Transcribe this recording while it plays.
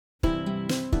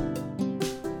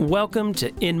Welcome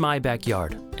to In My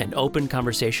Backyard, an open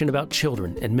conversation about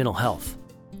children and mental health.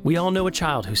 We all know a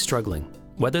child who's struggling,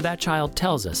 whether that child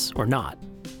tells us or not.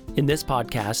 In this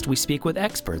podcast, we speak with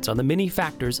experts on the many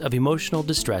factors of emotional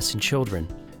distress in children,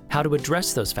 how to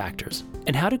address those factors,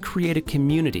 and how to create a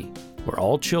community where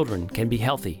all children can be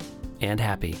healthy and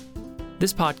happy.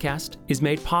 This podcast is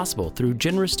made possible through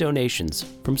generous donations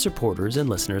from supporters and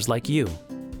listeners like you.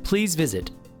 Please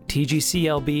visit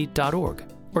tgclb.org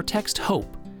or text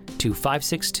HOPE to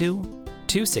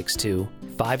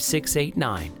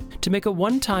 562-262-5689 to make a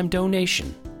one-time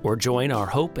donation or join our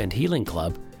Hope and Healing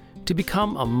Club to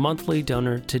become a monthly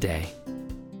donor today.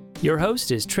 Your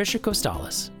host is Tricia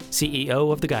Costales,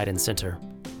 CEO of the Guidance Center,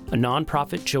 a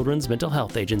nonprofit children's mental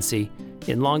health agency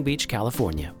in Long Beach,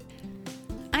 California.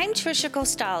 I'm Tricia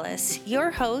Costales,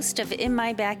 your host of In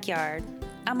My Backyard.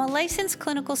 I'm a licensed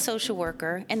clinical social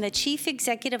worker and the Chief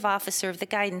Executive Officer of the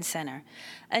Guidance Center,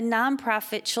 a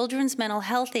nonprofit children's mental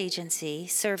health agency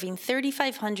serving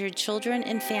 3,500 children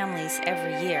and families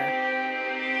every year.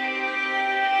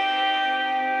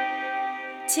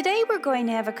 Today we're going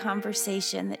to have a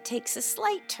conversation that takes a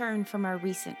slight turn from our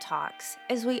recent talks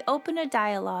as we open a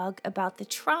dialogue about the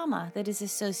trauma that is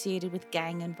associated with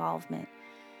gang involvement.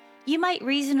 You might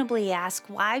reasonably ask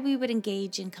why we would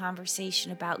engage in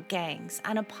conversation about gangs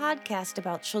on a podcast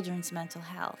about children's mental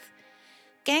health.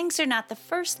 Gangs are not the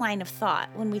first line of thought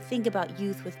when we think about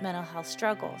youth with mental health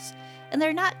struggles, and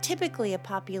they're not typically a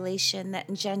population that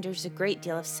engenders a great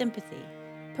deal of sympathy.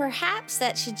 Perhaps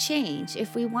that should change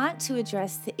if we want to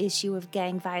address the issue of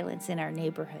gang violence in our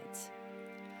neighborhoods.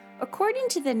 According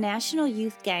to the National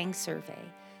Youth Gang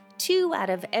Survey, 2 out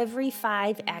of every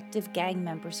 5 active gang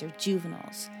members are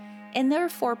juveniles, and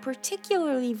therefore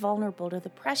particularly vulnerable to the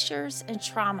pressures and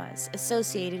traumas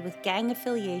associated with gang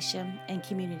affiliation and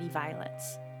community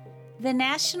violence. The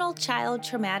National Child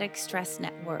Traumatic Stress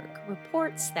Network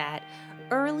reports that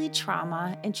early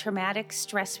trauma and traumatic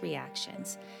stress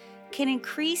reactions can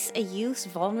increase a youth's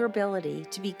vulnerability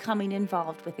to becoming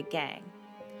involved with a gang.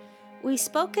 We've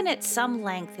spoken at some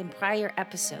length in prior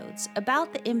episodes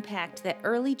about the impact that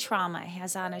early trauma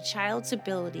has on a child's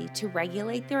ability to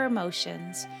regulate their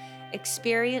emotions,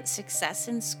 experience success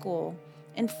in school,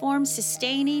 and form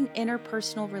sustaining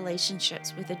interpersonal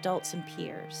relationships with adults and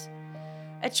peers.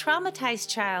 A traumatized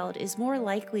child is more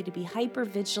likely to be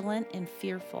hypervigilant and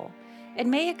fearful,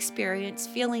 and may experience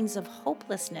feelings of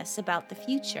hopelessness about the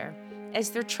future, as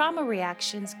their trauma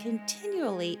reactions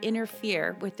continually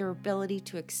interfere with their ability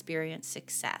to experience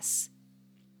success.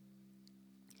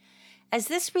 As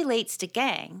this relates to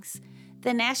gangs,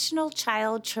 the National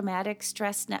Child Traumatic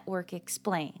Stress Network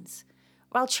explains,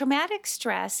 while traumatic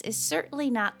stress is certainly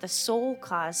not the sole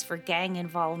cause for gang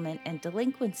involvement and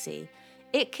delinquency,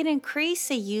 it can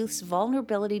increase a youth's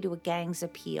vulnerability to a gang's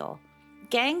appeal.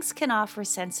 Gangs can offer a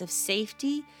sense of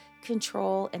safety,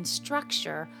 control, and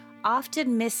structure,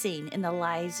 often missing in the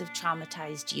lives of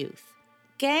traumatized youth.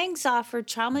 Gangs offer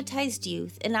traumatized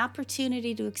youth an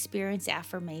opportunity to experience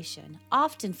affirmation,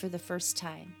 often for the first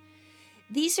time.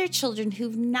 These are children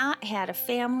who've not had a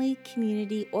family,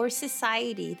 community, or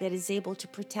society that is able to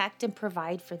protect and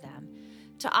provide for them,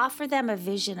 to offer them a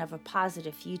vision of a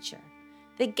positive future.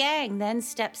 The gang then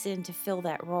steps in to fill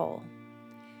that role.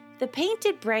 The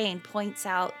Painted Brain points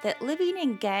out that living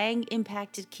in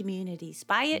gang-impacted communities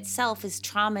by itself is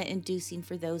trauma-inducing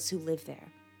for those who live there.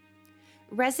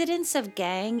 Residents of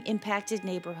gang-impacted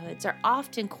neighborhoods are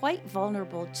often quite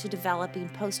vulnerable to developing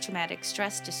post-traumatic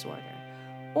stress disorder,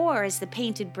 or as the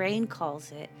Painted Brain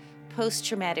calls it,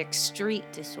 post-traumatic street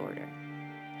disorder.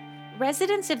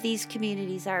 Residents of these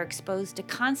communities are exposed to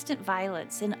constant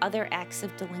violence and other acts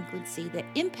of delinquency that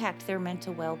impact their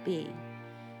mental well-being.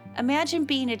 Imagine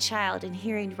being a child and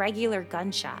hearing regular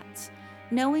gunshots,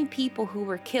 knowing people who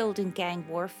were killed in gang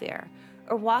warfare,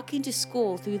 or walking to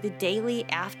school through the daily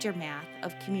aftermath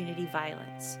of community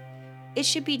violence. It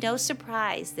should be no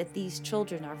surprise that these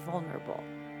children are vulnerable.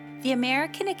 The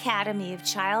American Academy of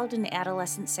Child and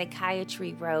Adolescent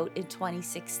Psychiatry wrote in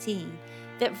 2016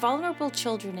 that vulnerable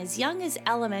children as young as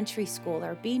elementary school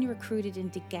are being recruited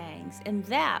into gangs, and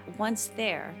that, once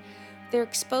there, their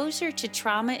exposure to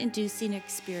trauma-inducing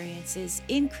experiences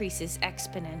increases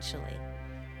exponentially.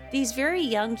 These very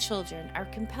young children are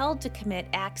compelled to commit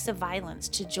acts of violence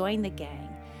to join the gang,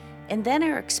 and then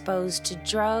are exposed to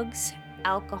drugs,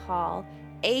 alcohol,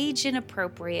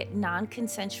 age-inappropriate,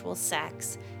 non-consensual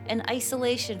sex, and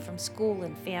isolation from school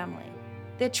and family.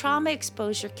 The trauma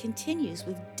exposure continues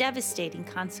with devastating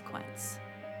consequence.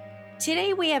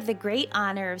 Today we have the great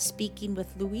honor of speaking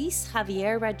with Luis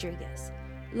Javier Rodriguez.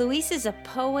 Luis is a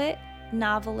poet,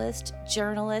 novelist,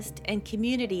 journalist, and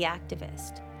community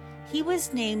activist. He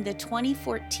was named the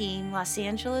 2014 Los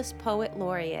Angeles Poet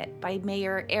Laureate by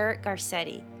Mayor Eric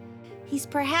Garcetti. He's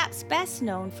perhaps best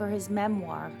known for his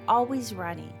memoir, Always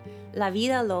Running, La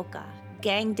Vida Loca,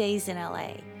 Gang Days in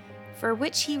LA, for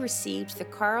which he received the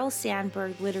Carl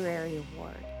Sandburg Literary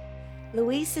Award.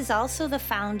 Luis is also the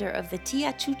founder of the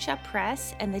Tia Chucha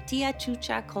Press and the Tia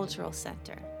Chucha Cultural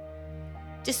Center.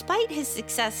 Despite his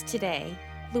success today,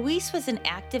 Luis was an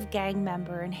active gang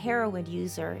member and heroin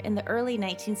user in the early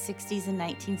 1960s and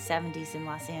 1970s in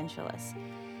Los Angeles.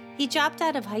 He dropped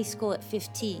out of high school at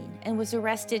 15 and was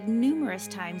arrested numerous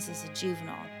times as a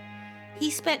juvenile.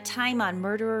 He spent time on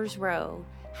Murderers Row,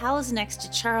 housed next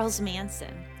to Charles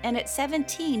Manson, and at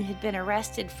 17 had been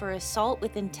arrested for assault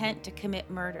with intent to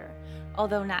commit murder,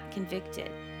 although not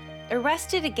convicted.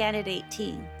 Arrested again at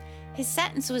 18, his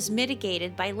sentence was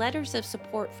mitigated by letters of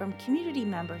support from community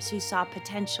members who saw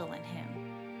potential in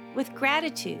him. With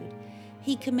gratitude,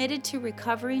 he committed to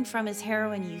recovering from his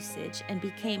heroin usage and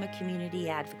became a community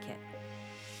advocate.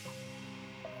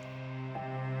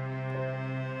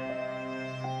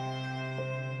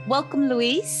 Welcome,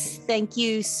 Luis. Thank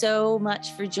you so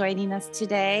much for joining us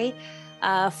today.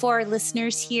 For our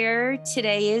listeners here,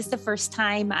 today is the first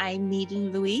time I'm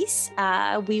meeting Luis.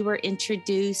 We were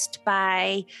introduced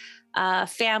by a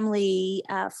family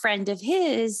friend of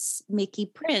his, Mickey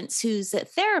Prince, who's a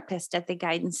therapist at the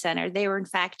Guidance Center. They were, in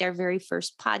fact, our very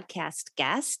first podcast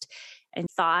guest and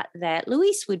thought that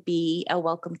Luis would be a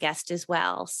welcome guest as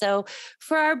well. So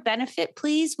for our benefit,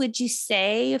 please, would you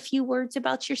say a few words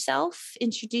about yourself?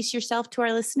 Introduce yourself to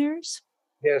our listeners.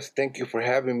 Yes, thank you for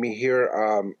having me here.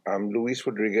 I'm Luis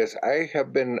Rodriguez.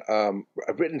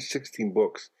 I've written 16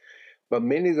 books, but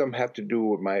many of them have to do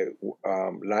with my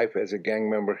life as a gang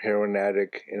member, heroin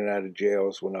addict, in and out of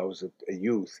jails when I was a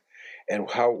youth, and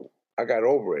how I got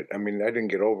over it. I mean, I didn't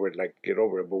get over it,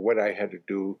 but what I had to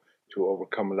do to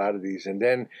overcome a lot of these. And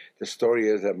then the story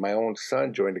is that my own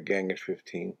son joined the gang at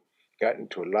 15, got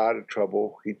into a lot of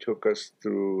trouble. He took us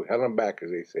through hell and back,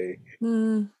 as they say.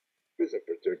 Prison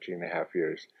for 13 and a half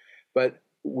years. But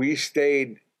we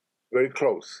stayed very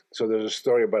close. So there's a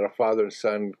story about a father and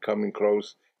son coming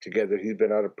close together. He's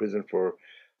been out of prison for,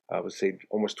 I would say,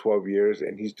 almost 12 years,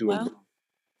 and he's doing... Wow.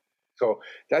 So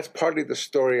that's partly the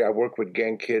story. I worked with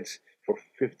gang kids for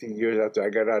 15 years after I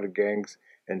got out of gangs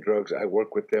and drugs. I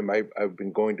work with them. I've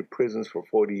been going to prisons for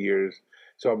 40 years.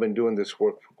 So I've been doing this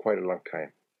work for quite a long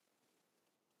time.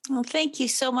 Well, thank you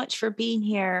so much for being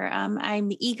here.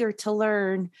 I'm eager to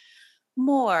learn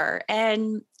more.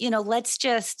 And, let's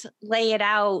just lay it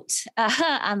out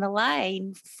on the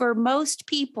line. For most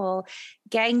people,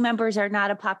 gang members are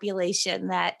not a population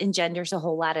that engenders a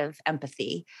whole lot of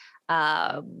empathy.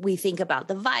 We think about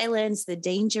the violence, the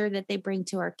danger that they bring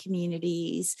to our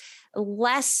communities,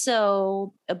 less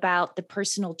so about the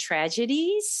personal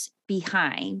tragedies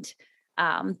behind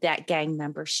that gang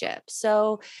membership.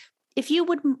 So if you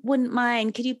wouldn't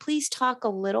mind, could you please talk a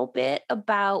little bit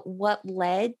about what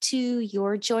led to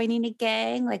your joining a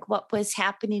gang? Like what was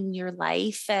happening in your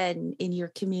life and in your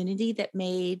community that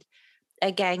made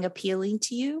a gang appealing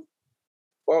to you?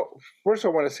 Well, first I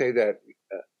want to say that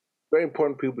very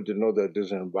important people to know that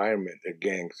there's an environment that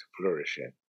gangs flourish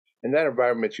in. And that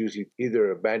environment is usually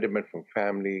either abandonment from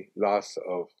family, loss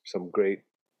of some great,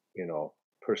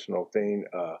 personal thing,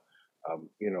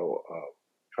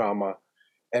 trauma,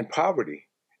 and poverty.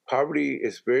 Poverty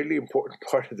is a very important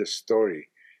part of the story.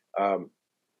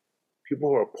 People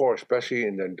who are poor, especially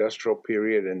in the industrial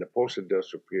period and the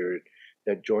post-industrial period,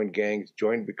 that joined gangs,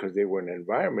 joined because they were in an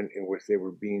environment in which they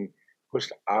were being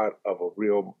pushed out of a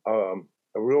real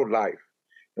life.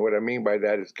 And what I mean by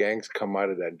that is gangs come out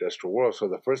of that industrial world. So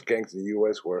the first gangs in the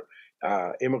U.S. were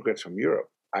immigrants from Europe,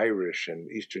 Irish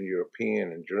and Eastern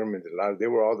European and Germans. They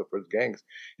were all the first gangs.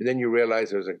 And then you realize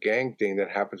there's a gang thing that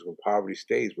happens when poverty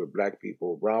stays with Black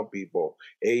people, brown people,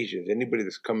 Asians, anybody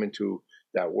that's come into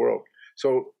that world.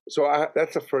 So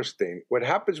that's the first thing. What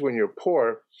happens when you're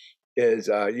poor is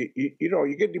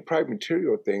you get deprived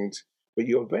material things, but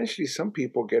you eventually, some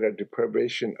people get a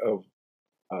deprivation of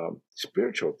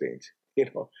spiritual things.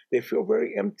 They feel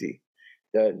very empty.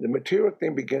 The material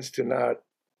thing begins to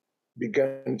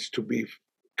be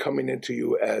coming into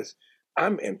you as,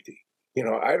 I'm empty.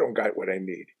 I don't got what I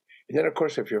need. And then, of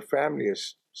course, if your family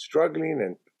is struggling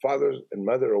and father and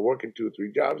mother are working 2 or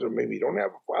 3 jobs, or maybe you don't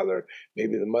have a father,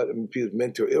 maybe the mother has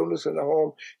mental illness in the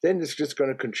home, then it's just going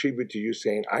to contribute to you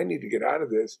saying, I need to get out of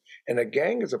this. And a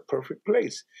gang is a perfect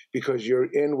place because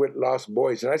you're in with lost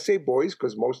boys. And I say boys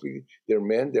because mostly they're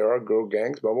men. There are girl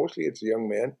gangs, but mostly it's young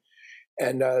men.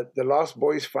 And the lost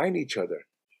boys find each other.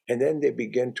 And then they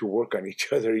begin to work on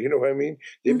each other. You know what I mean?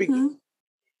 They begin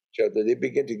each other. They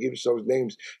begin to give themselves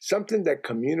names, something that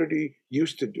community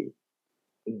used to do.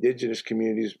 Indigenous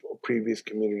communities, previous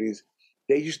communities,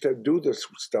 they used to do this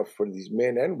stuff for these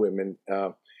men and women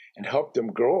and help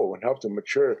them grow and help them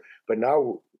mature. But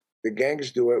now the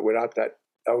gangs do it without that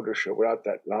eldership, without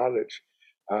that knowledge.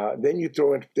 Then you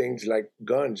throw in things like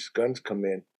guns come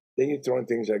in. Then you throw in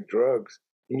things like drugs,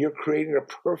 and you're creating a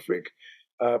perfect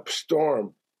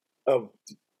storm of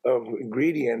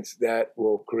ingredients that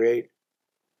will create,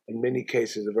 in many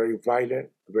cases, a very violent,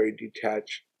 a very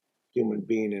detached human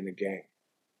being in a gang.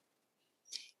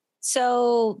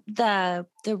 So the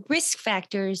risk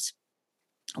factors,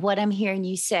 what I'm hearing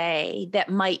you say that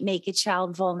might make a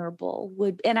child vulnerable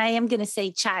would, and I am going to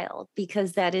say child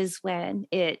because that is when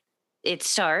it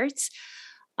starts,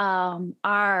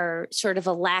 are sort of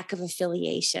a lack of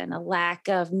affiliation, a lack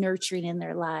of nurturing in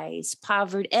their lives,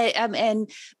 poverty.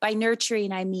 And by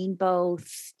nurturing, I mean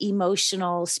both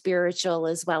emotional, spiritual,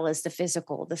 as well as the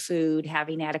physical, the food,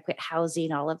 having adequate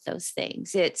housing, all of those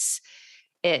things. It's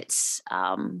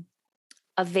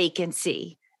a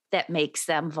vacancy that makes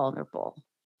them vulnerable.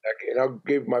 And I'll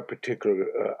give my particular,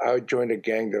 I joined a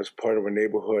gang that was part of a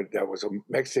neighborhood that was a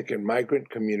Mexican migrant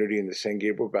community in the San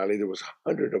Gabriel Valley. There was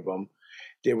 100 of them.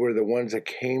 They were the ones that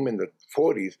came in the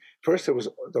 40s. First, it was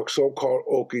the so-called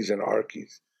Okies and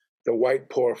Arkies, the white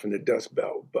poor from the Dust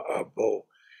Bowl.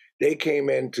 They came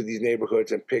into these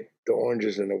neighborhoods and picked the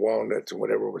oranges and the walnuts and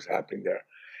whatever was happening there.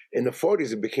 In the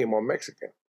 40s, it became all Mexican.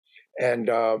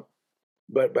 And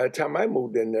but by the time I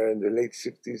moved in there in the late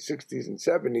 60s and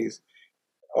 70s,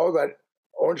 all that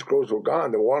orange groves were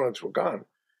gone, the walnuts were gone.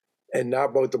 And now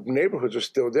both the neighborhoods are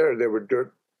still there. There were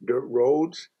dirt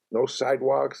roads, no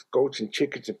sidewalks, goats and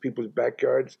chickens in people's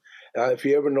backyards. If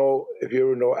you ever know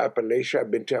Appalachia,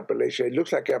 I've been to Appalachia. It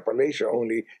looks like Appalachia,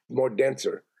 only more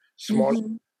denser, smaller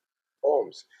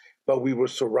homes. But we were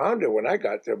surrounded when I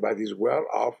got there by these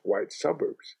well-off white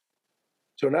suburbs.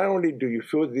 So not only do you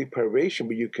feel the deprivation,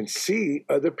 but you can see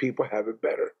other people have it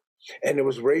better. And it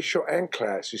was racial and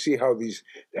class. You see how these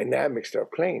dynamics are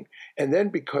playing. And then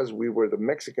because we were the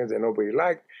Mexicans and nobody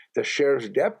liked, the sheriff's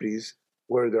deputies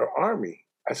were their army.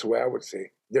 That's the way I would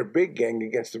say. Their big gang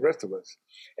against the rest of us.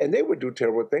 And they would do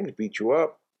terrible things, beat you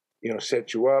up,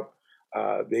 set you up.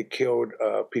 They killed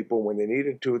people when they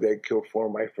needed to. They killed 4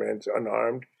 of my friends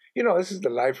unarmed. This is the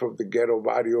life of the ghetto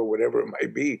barrio, whatever it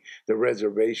might be, the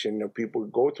reservation. People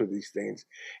go through these things.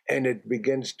 And it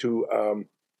begins to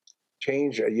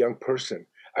change a young person.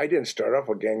 I didn't start off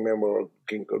a gang member or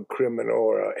a criminal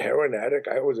or a heroin addict.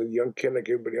 I was a young kid like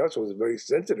everybody else. I was a very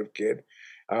sensitive kid.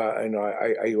 I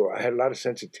had a lot of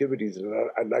sensitivities.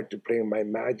 I'd like to play in my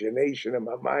imagination and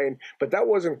my mind, but that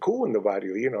wasn't cool in the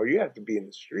barrio. You had to be in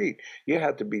the street. You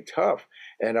had to be tough.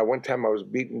 And one time I was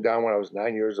beaten down when I was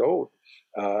 9 years old,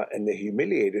 and they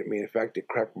humiliated me. In fact, they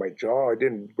cracked my jaw. I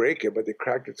didn't break it, but they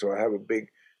cracked it, so I have a big...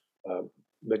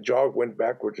 the jaw went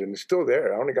backwards and it's still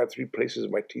there. I only got 3 places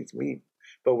my teeth meet.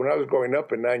 But when I was growing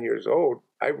up at 9 years old,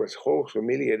 I was so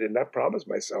humiliated, and I promised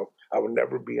myself I would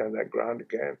never be on that ground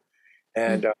again.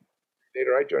 And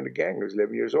later I joined the gang. I was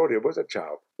 11 years old. It was a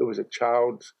child. It was a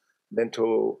child's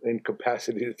mental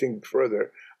incapacity to think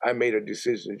further. I made a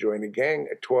decision to join the gang.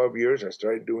 At 12 years, I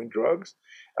started doing drugs.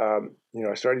 I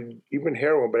started even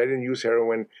heroin, but I didn't use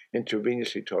heroin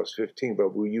intravenously until I was 15.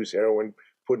 But we used heroin,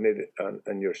 putting it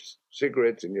on your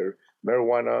cigarettes and your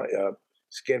marijuana,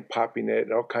 skin popping it,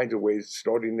 and all kinds of ways,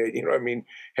 snorting it.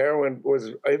 Heroin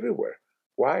was everywhere.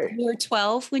 Why? You were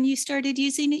 12 when you started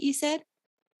using it, you said?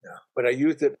 Yeah, but I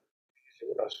used it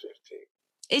when I was 15.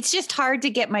 It's just hard to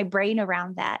get my brain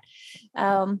around that.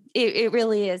 It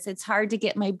really is. It's hard to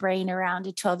get my brain around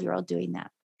a 12-year-old doing that.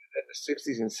 In the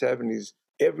 60s and 70s,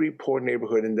 every poor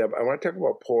neighborhood in that, I want to talk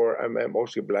about poor, I meant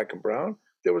mostly black and brown.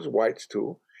 There was whites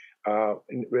too.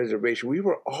 In reservation, we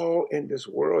were all in this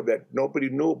world that nobody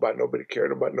knew about, nobody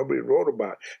cared about, nobody wrote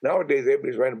about. Nowadays,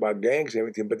 everybody's writing about gangs and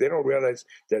everything, but they don't realize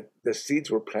that the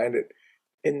seeds were planted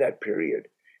in that period.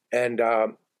 And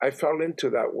I fell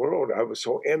into that world. I was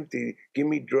so empty. Give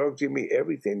me drugs, give me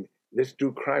everything. Let's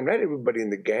do crime. Not everybody in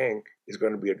the gang is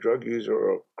going to be a drug user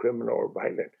or a criminal or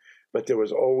violent, but there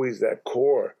was always that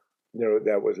core,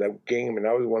 that was that game. And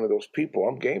I was one of those people.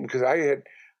 I'm game because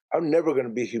I'm never going to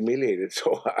be humiliated.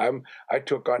 So I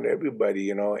took on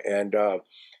everybody, and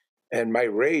my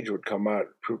rage would come out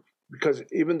because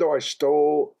even though I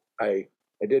stole, I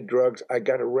did drugs, I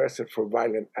got arrested for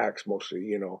violent acts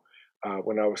mostly,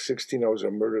 When I was 16, I was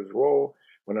on murder's roll.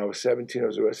 When I was 17, I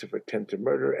was arrested for attempted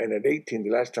murder. And at 18, the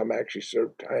last time I actually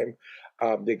served time,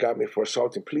 they got me for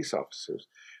assaulting police officers.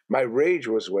 My rage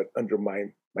was what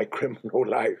undermined my criminal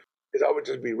life. Because I would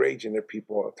just be raging at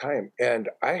people all the time. And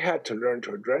I had to learn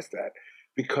to address that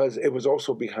because it was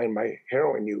also behind my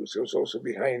heroin use. It was also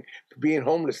behind being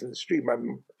homeless in the street. My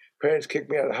parents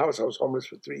kicked me out of the house. I was homeless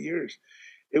for 3 years.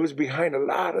 It was behind a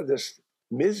lot of this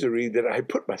misery that I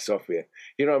put myself in.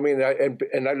 You know what I mean?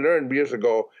 And I learned years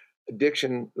ago, a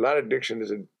lot of addiction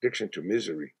is addiction to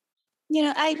misery.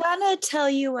 I want to tell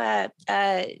you a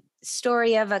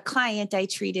story of a client I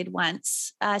treated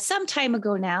once, some time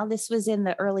ago now. This was in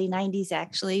the early 90s,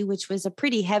 actually, which was a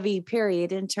pretty heavy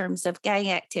period in terms of gang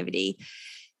activity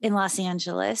in Los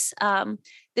Angeles.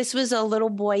 This was a little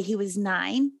boy. He was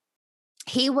 9.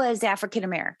 He was African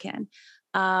American,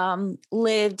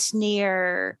 lived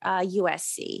near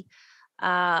USC.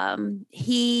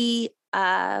 He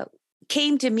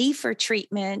came to me for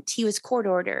treatment. He was court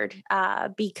ordered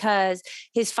because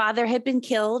his father had been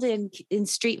killed in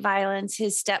street violence.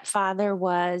 His stepfather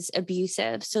was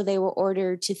abusive. So they were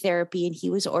ordered to therapy and he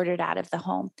was ordered out of the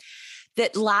home.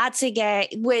 That lots of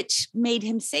which made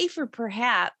him safer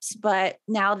perhaps, but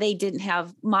now they didn't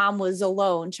have, mom was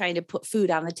alone trying to put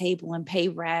food on the table and pay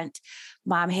rent.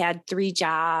 Mom had 3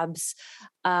 jobs,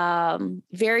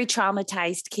 very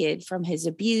traumatized kid from his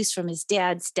abuse, from his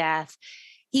dad's death.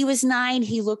 He was 9.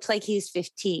 He looked like he was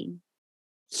 15.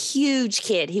 Huge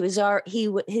kid. His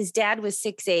dad was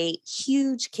 6'8",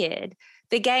 huge kid.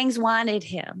 The gangs wanted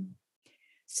him.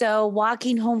 So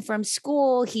walking home from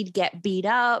school, he'd get beat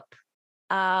up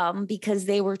because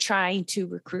they were trying to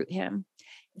recruit him.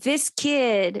 This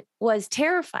kid was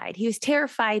terrified. He was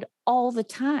terrified all the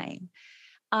time.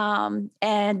 And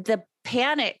the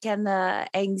panic and the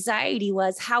anxiety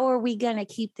was, how are we going to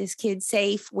keep this kid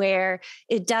safe where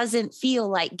it doesn't feel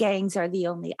like gangs are the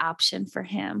only option for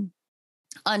him?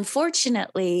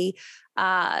 Unfortunately,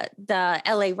 the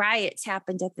LA riots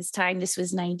happened at this time. This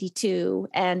was 92,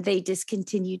 and they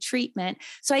discontinued treatment.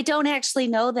 So I don't actually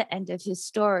know the end of his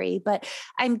story, but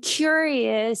I'm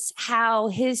curious how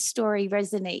his story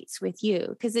resonates with you,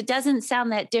 because it doesn't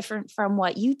sound that different from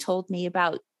what you told me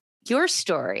about your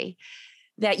story,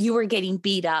 that you were getting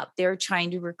beat up. They were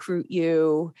trying to recruit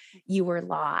you. You were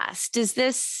lost. Does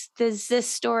this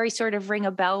story sort of ring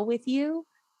a bell with you?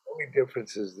 The only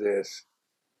difference is this.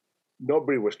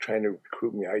 Nobody was trying to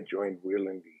recruit me. I joined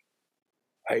willingly.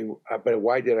 But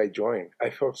why did I join? I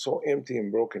felt so empty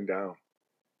and broken down.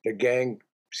 The gang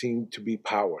seemed to be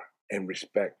power and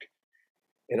respect.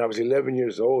 And I was 11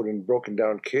 years old and broken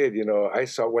down kid. I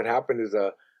saw what happened is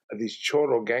these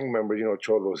Cholo gang members,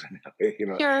 Cholos in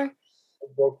LA, Sure.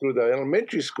 Broke through the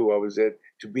elementary school I was at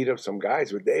to beat up some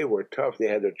guys, but they were tough. They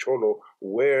had their Cholo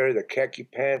wear, the khaki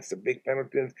pants, the big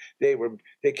Pendletons. They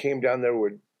came down there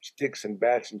with sticks and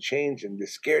bats and chains, and they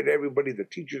scared everybody. The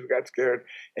teachers got scared,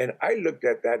 and I looked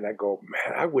at that and I go,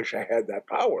 man, I wish I had that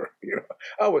power.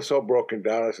 I was so broken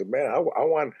down. I said, man, I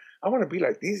want to be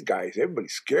like these guys.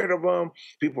 Everybody's scared of them.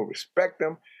 People respect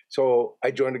them. So I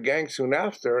joined the gang soon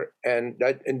after, and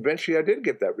that eventually I did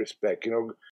get that respect.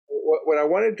 What I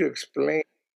wanted to explain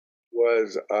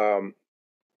was I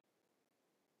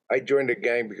joined the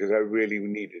gang because I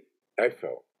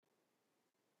felt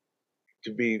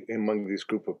to be among this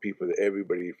group of people that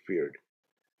everybody feared.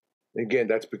 And again,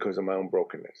 that's because of my own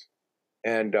brokenness.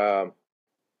 And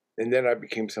then I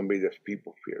became somebody that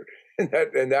people feared.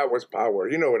 And that was power.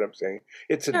 You know what I'm saying?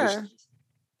 It's not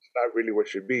really what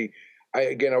should be.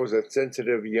 I was a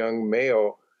sensitive young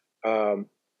male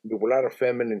with a lot of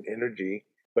feminine energy.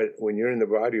 But when you're in the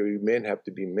body, you men have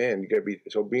to be men. You got to be,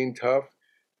 so being tough,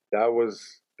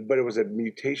 but it was a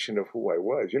mutation of who I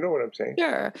was. You know what I'm saying?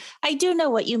 Sure. I do know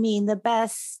what you mean. The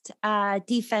best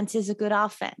defense is a good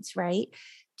offense, right?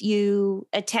 You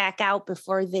attack out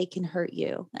before they can hurt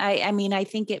you. I mean, I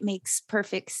think it makes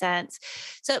perfect sense.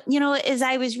 So, as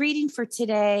I was reading for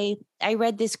today, I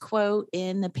read this quote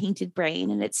in The Painted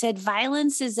Brain, and it said,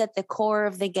 violence is at the core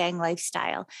of the gang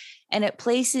lifestyle, and it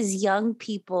places young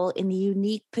people in a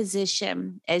unique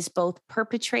position as both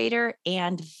perpetrator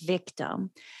and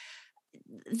victim.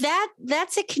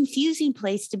 That's a confusing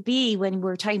place to be when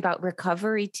we're talking about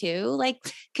recovery too. Like,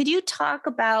 could you talk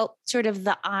about sort of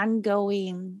the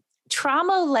ongoing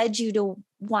trauma led you to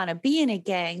want to be in a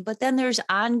gang, but then there's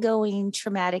ongoing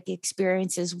traumatic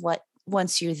experiences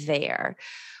once you're there?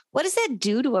 What does that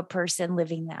do to a person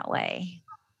living that way?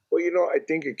 Well, I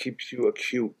think it keeps you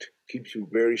acute, keeps you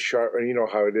very sharp. And you know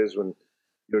how it is when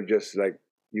you're just like,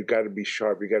 you got to be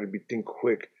sharp, you got to think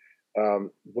quick.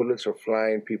 Bullets are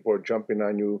flying, people are jumping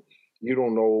on you. You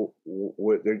don't know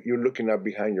what you're looking at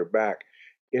behind your back.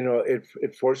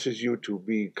 It forces you to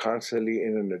be constantly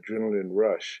in an adrenaline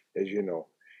rush, as you know,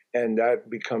 and that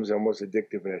becomes almost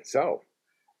addictive in itself.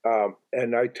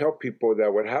 And I tell people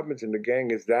that what happens in the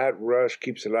gang is that rush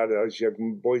keeps a lot of us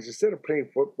young boys, instead of playing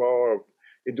football or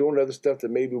They're doing other stuff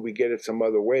that maybe we get it some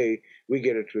other way. We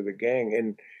get it through the gang.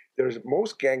 And there's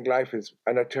most gang life is,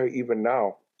 and I tell you, even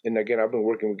now, and again, I've been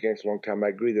working with gangs a long time. I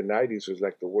agree the 90s was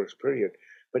like the worst period.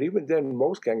 But even then,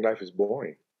 most gang life is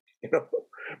boring. You know,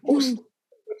 most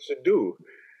should do.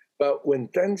 But when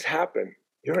things happen,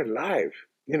 you're alive.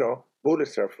 You know,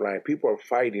 bullets are flying, people are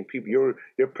fighting, people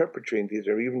you're perpetrating these,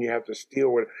 or even you have to steal.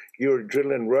 Where your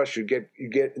adrenaline rush,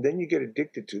 then you get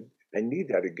addicted to. I need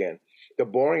that again. The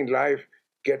boring life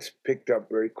gets picked up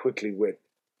very quickly with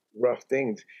rough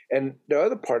things. And the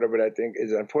other part of it, I think,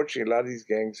 is unfortunately a lot of these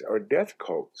gangs are death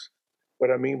cults.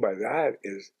 What I mean by that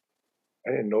is,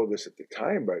 I didn't know this at the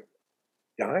time, but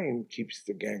dying keeps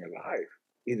the gang alive.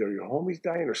 Either your homie's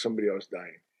dying or somebody else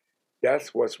dying.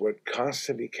 That's what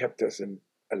constantly kept us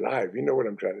alive. You know what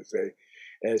I'm trying to say?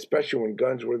 And especially when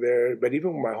guns were there. But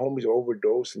even when my homies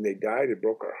overdosed and they died, it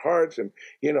broke our hearts. And,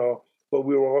 you know, but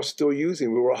we were all still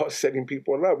using. We were all setting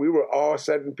people up. We were all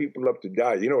setting people up to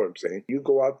die. You know what I'm saying? You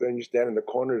go out there and you stand in the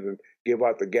corners and give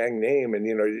out the gang name and,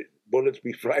 you know, bullets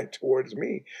be flying towards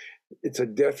me. It's a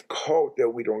death cult that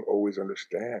we don't always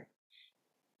understand.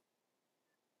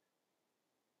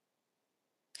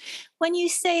 When you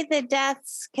say the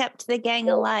deaths kept the gang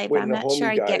alive, I'm not sure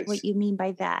I get what you mean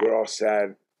by that. We're all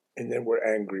sad, and then we're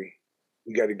angry.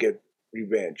 We got to get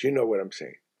revenge. You know what I'm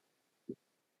saying?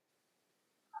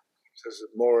 This is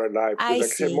more alive. Like I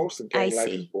said, most of the gang life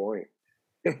is boring.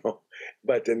 You know,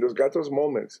 but then got those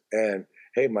moments, and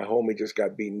hey, my homie just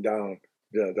got beaten down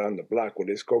the block. Well,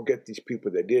 let's go get these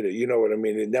people that did it. You know what I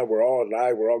mean? And now we're all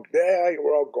alive. We're all there.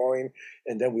 We're all going,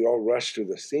 and then we all rush to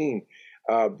the scene.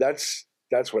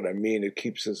 That's what I mean. It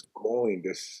keeps us going,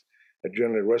 this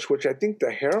adrenaline rush, which I think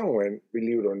the heroin,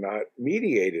 believe it or not,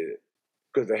 mediated it.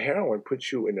 Because the heroin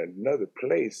puts you in another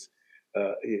place,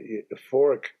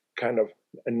 euphoric kind of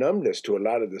a numbness to a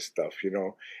lot of this stuff, you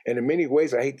know. And in many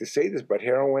ways, I hate to say this, but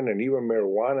heroin and even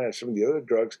marijuana and some of the other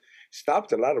drugs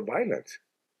stopped a lot of violence.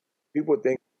 People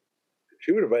think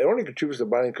it only contributes to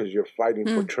violence because you're fighting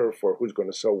for turf for who's going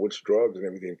to sell which drugs and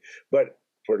everything. But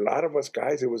for a lot of us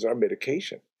guys, it was our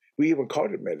medication. We even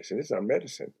called it medicine. It's our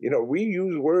medicine. You know, we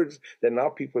use words that now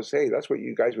people say, that's what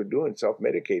you guys were doing,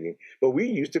 self-medicating. But we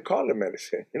used to call it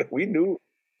medicine. You know, we knew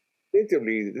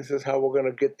instinctively this is how we're going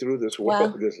to get through this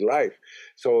world, this life.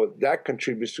 So that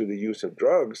contributes to the use of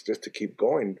drugs just to keep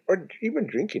going, or even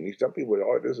drinking. Some people,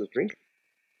 this is drinking.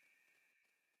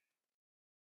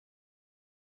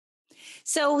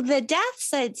 So the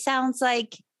deaths, it sounds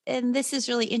like, and this is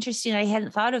really interesting. I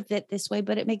hadn't thought of it this way,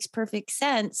 but it makes perfect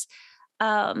sense.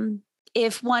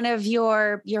 If one of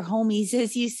your homies,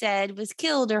 as you said, was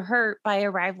killed or hurt by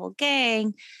a rival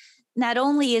gang, not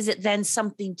only is it then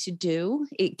something to do,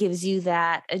 it gives you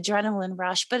that adrenaline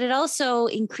rush, but it also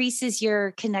increases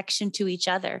your connection to each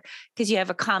other because you have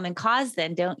a common cause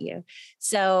then, don't you?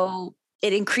 So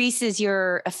it increases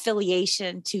your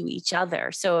affiliation to each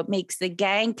other. So it makes the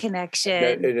gang connection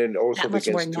and then also that much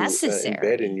more necessary.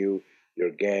 Embed in you, your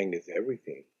gang is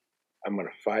everything. I'm going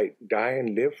to fight, die,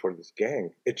 and live for this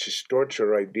gang. It distorts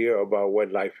your idea about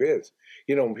what life is.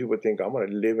 You know, when people think, I'm going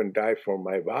to live and die for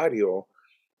my barrio,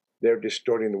 they're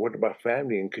distorting what about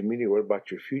family and community? What about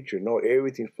your future? No,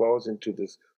 everything falls into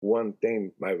this one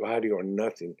thing, my barrio or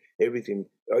nothing. Everything,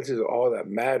 this is all that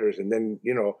matters. And then,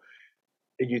 you know,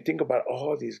 and you think about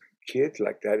all these kids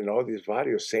like that and all these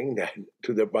barrios saying that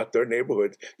about their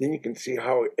neighborhoods, then you can see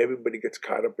how everybody gets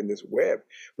caught up in this web.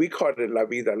 We call it la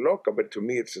vida loca, but to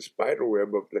me it's a spider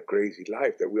web of the crazy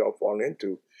life that we all fall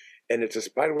into. And it's a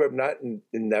spider web not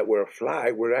in that we're a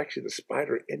fly, we're actually the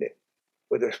spider in it.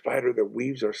 We're the spider that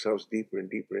weaves ourselves deeper and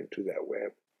deeper into that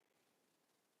web.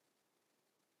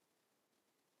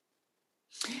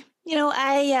 You know,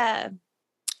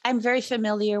 I'm very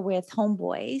familiar with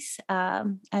Homeboys.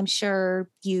 I'm sure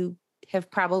you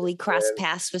have probably crossed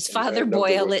paths with Father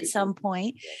Boyle at some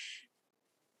point.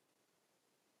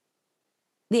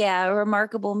 Yeah, a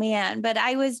remarkable man. But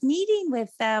I was meeting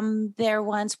with them there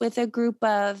once with a group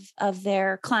of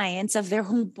their clients, of their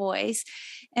homeboys.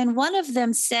 And one of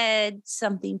them said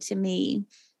something to me.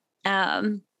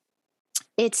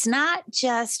 It's not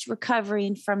just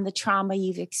recovering from the trauma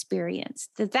you've experienced,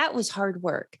 that was hard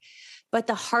work. But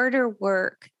the harder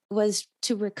work was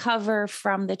to recover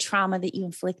from the trauma that you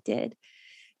inflicted,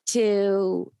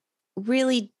 to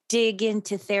really dig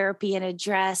into therapy and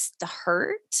address the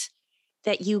hurt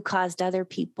that you caused other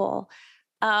people.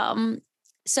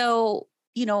 So,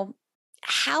 you know,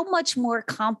 how much more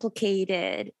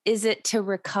complicated is it to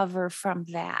recover from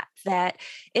that? That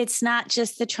it's not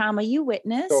just the trauma you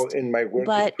witnessed, so in my work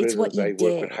but prisons, it's what you did.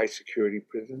 I work with high security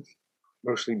prisons,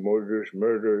 mostly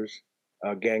murders,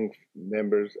 gang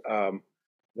members.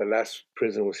 The last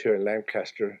prison was here in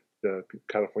Lancaster, the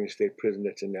California State Prison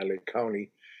that's in LA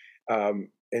County.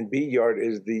 And B Yard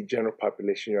is the general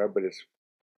population yard, but it's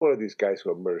full of these guys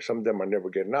who are murdered. Some of them are never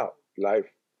getting out, life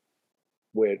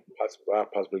with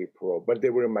possibly parole, but they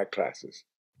were in my classes.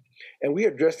 And we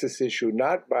addressed this issue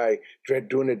not by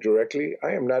doing it directly.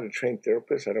 I am not a trained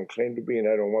therapist. I don't claim to be, and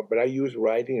I don't want, but I use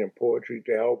writing and poetry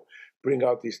to help bring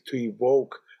out these, to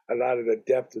evoke a lot of the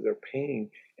depth of their pain.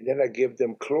 And then I give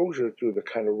them closure through the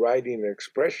kind of writing and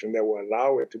expression that will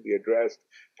allow it to be addressed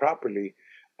properly.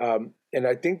 And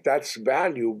I think that's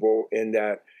valuable in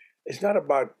that it's not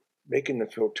about making them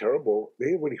feel terrible.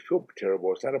 They already feel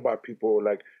terrible. It's not about people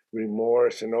like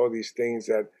remorse and all these things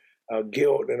that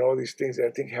guilt and all these things that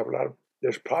I think have a lot of,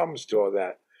 there's problems to all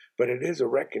that. But it is a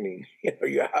reckoning.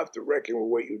 You have to reckon with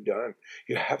what you've done.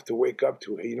 You have to wake up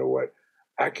to, hey, you know what?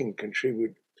 I can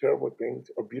contribute terrible things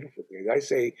or beautiful things. I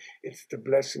say it's the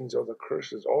blessings or the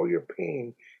curses. All your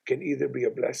pain can either be a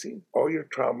blessing, all your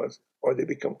traumas, or they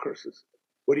become curses.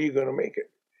 What are you going to make it?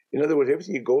 In other words,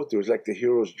 everything you go through is like the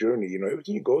hero's journey.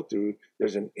 Everything you go through,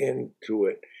 there's an end to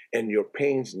it. And your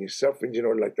pains and your suffering,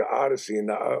 like the Odyssey and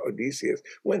the Odysseus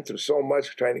went through so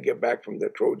much trying to get back from the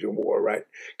Trojan War, right?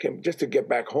 Just to get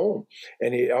back home.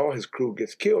 And all his crew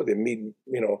gets killed. They meet,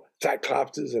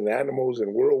 cyclopses and animals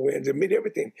and whirlwinds and meet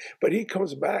everything. But he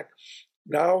comes back.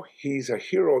 Now he's a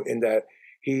hero in that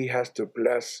he has to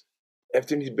bless,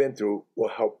 everything he's been through will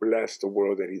help bless the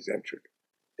world that he's entered.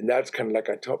 And that's kind of like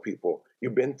I tell people,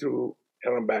 you've been through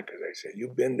hell and back, as I say.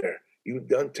 You've been there. You've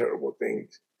done terrible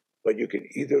things. But you can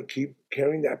either keep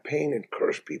carrying that pain and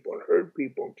curse people and hurt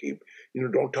people and keep,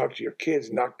 don't talk to your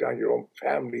kids, knock down your own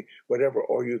family, whatever.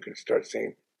 Or you can start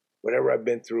saying, whatever I've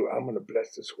been through, I'm going to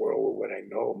bless this world with what I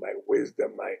know, my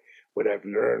wisdom, what I've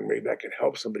learned. Maybe I can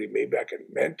help somebody. Maybe I can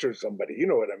mentor somebody. You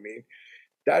know what I mean?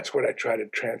 That's what I try to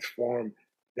transform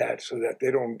that so that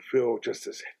they don't feel just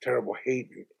this terrible hate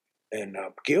and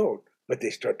guilt, but they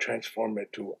start transforming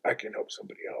it to, I can help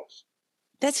somebody else.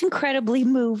 That's incredibly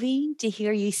moving to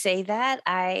hear you say that.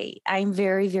 I'm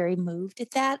very, very moved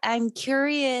at that. I'm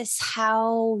curious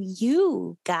how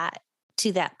you got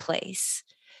to that place.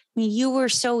 I mean, you were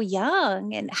so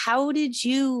young, and how did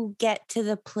you get to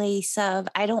the place of,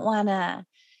 I don't want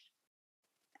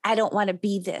to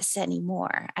be this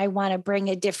anymore. I want to bring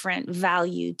a different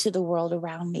value to the world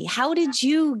around me. How did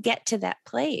you get to that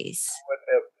place?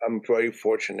 I'm very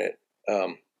fortunate.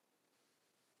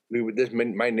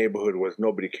 My neighborhood was,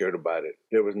 nobody cared about it.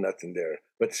 There was nothing there.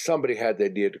 But somebody had the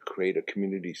idea to create a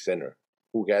community center.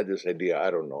 Who had this idea?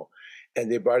 I don't know.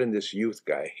 And they brought in this youth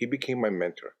guy. He became my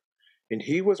mentor. And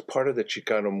he was part of the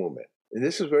Chicano movement. And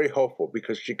this is very helpful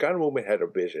because Chicano movement had a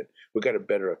vision. We got to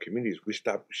better our communities. We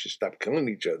should stop killing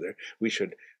each other. We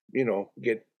should,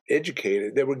 get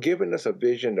educated. They were giving us a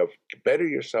vision of better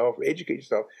yourself, educate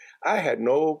yourself. I had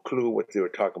no clue what they were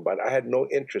talking about. I had no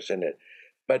interest in it.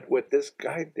 But what this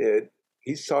guy did,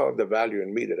 he saw the value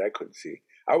in me that I couldn't see.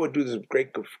 I would do these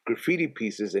great graffiti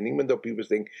pieces, and even though people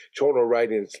think cholo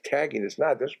writing is tagging, it's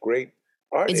not. That's great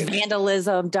art. It's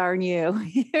vandalism, darn you.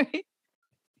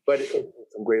 But it's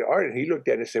some great art. And he looked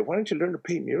at it and said, why don't you learn to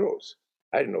paint murals?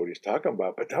 I didn't know what he was talking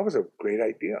about, but that was a great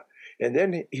idea. And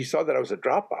then he saw that I was a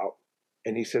dropout,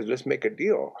 and he says, let's make a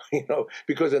deal,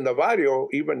 because in the barrio,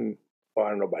 even, well, I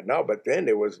don't know about now, but then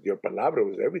it was, your palabra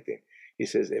was everything. He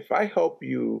says, if I help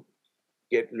you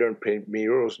learn paint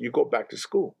murals, you go back to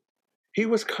school. He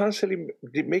was constantly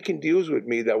making deals with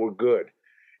me that were good.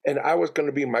 And I was going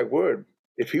to be my word.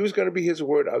 If he was going to be his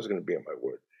word, I was going to be my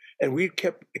word. And we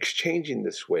kept exchanging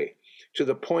this way to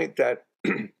the point that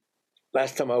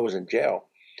last time I was in jail,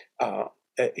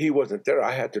 he wasn't there.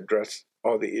 I had to address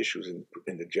all the issues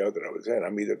in the jail that I was in.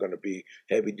 I'm either going to be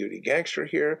heavy-duty gangster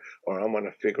here, or I'm going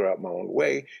to figure out my own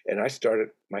way. And I started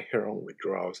my heroin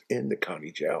withdrawals in the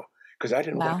county jail because I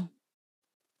didn't want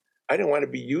to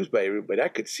be used by everybody. I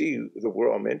could see the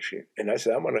world I'm entering. And I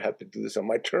said, I'm going to have to do this on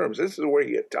my terms. This is where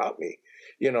he had taught me,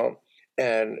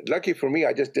 And lucky for me,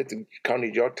 I just did the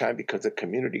county jail time because the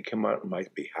community came out on my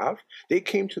behalf. They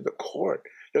came to the court.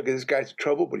 Look, this guy's in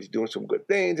trouble, but he's doing some good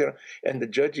things. And the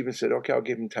judge even said, okay, I'll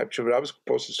give him time to. I was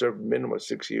supposed to serve a minimum of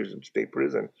 6 years in state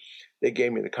prison. They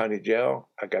gave me the county jail.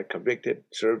 I got convicted,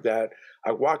 served that.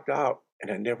 I walked out, and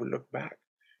I never looked back.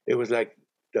 It was like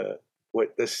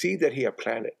the seed that he had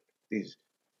planted, these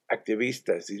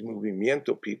activistas, these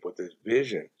movimiento people, this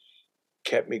vision,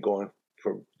 kept me going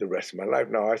for the rest of my life.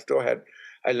 Now,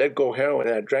 I let go of heroin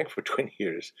and I drank for 20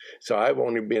 years. So I've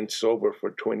only been sober for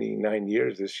 29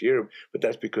 years this year, but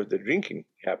that's because the drinking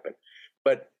happened.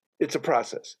 But it's a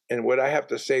process. And what I have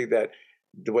to say that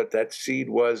what that seed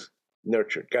was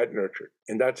got nurtured.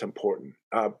 And that's important.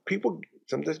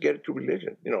 Sometimes get it through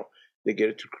religion. They get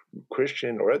it through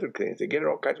Christian or other things. They get it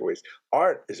all kinds of ways.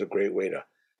 Art is a great way to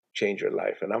change your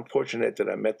life. And I'm fortunate that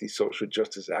I met these social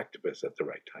justice activists at the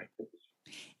right time.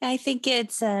 I think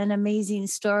it's an amazing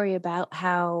story about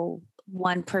how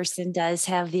one person does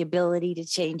have the ability to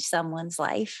change someone's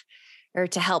life or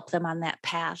to help them on that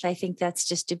path. I think that's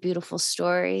just a beautiful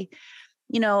story.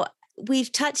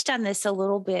 We've touched on this a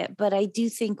little bit, but I do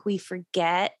think we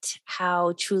forget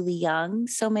how truly young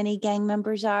so many gang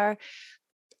members are.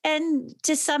 And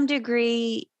to some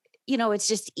degree, it's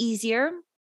just easier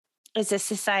as a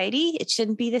society. It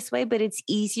shouldn't be this way, but it's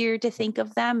easier to think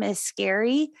of them as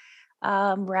scary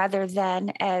rather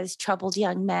than as troubled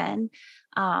young men.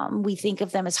 We think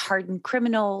of them as hardened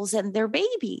criminals and they're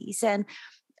babies. And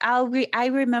I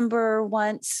remember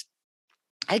once,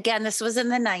 again, this was in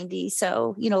the 90s.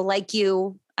 So, like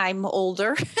you, I'm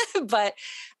older, but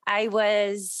I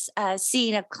was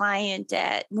seeing a client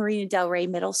at Marina Del Rey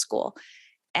Middle School.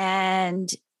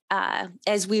 And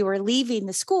as we were leaving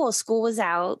the school was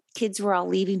out, kids were all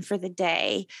leaving for the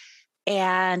day.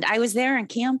 And I was there on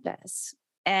campus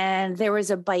and there was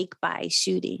a bike by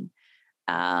shooting.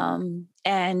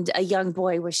 And a young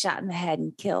boy was shot in the head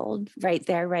and killed right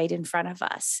there, right in front of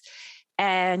us.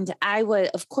 And I was,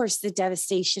 of course, the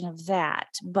devastation of that.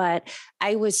 But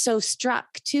I was so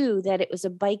struck, too, that it was a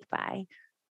bike by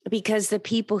because the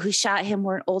people who shot him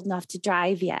weren't old enough to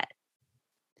drive yet.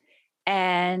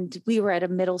 And we were at a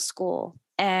middle school.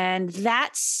 And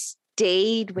that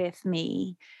stayed with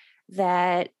me,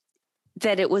 that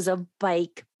it was a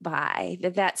bike by,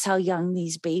 that's how young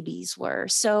these babies were.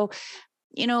 So,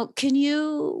 can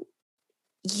you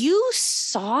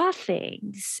saw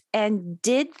things and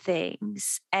did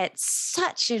things at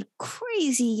such a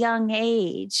crazy young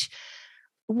age.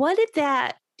 What did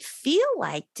that feel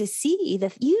like to see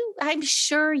I'm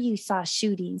sure you saw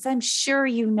shootings. I'm sure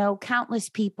countless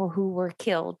people who were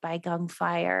killed by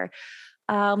gunfire.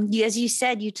 As you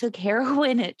said, you took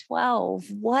heroin at 12.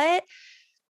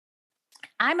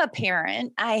 I'm a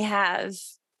parent.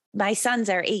 My sons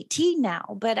are 18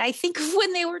 now, but I think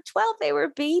when they were 12, they were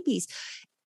babies.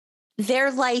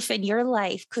 Their life and your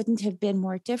life couldn't have been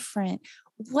more different.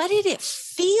 What did it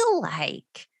feel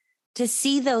like to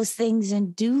see those things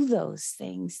and do those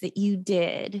things that you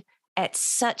did at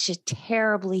such a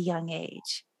terribly young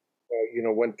age?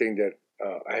 Well, one thing that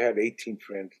I had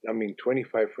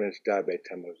 25 friends died by the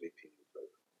time I was 18 years old.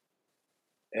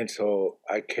 And so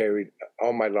I carried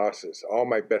all my losses. All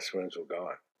my best friends were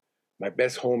gone. My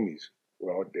best homies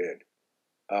were all dead.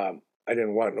 I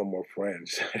didn't want no more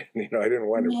friends. I didn't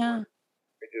want to. Yeah.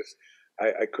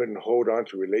 I couldn't hold on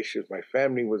to relationships. My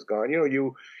family was gone.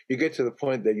 You get to the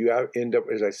point that you end up,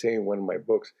 as I say in one of my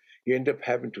books, you end up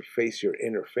having to face your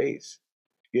inner face.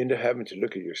 You end up having to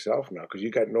look at yourself now because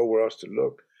you got nowhere else to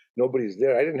look. Nobody's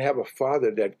there. I didn't have a father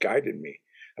that guided me.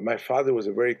 And my father was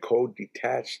a very cold,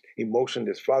 detached,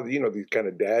 emotionless father. These kind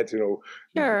of dads,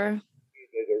 Sure.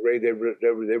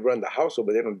 They run the household,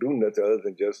 but they don't do nothing other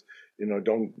than just,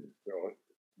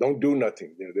 don't do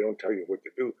nothing. They don't tell you what to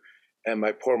do. And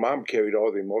my poor mom carried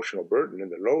all the emotional burden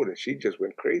and the load, and she just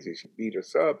went crazy. She beat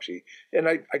us up.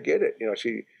 I get it.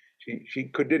 She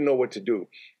didn't know what to do.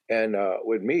 And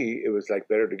with me, it was like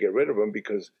better to get rid of them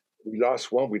because we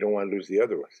lost one, we don't want to lose the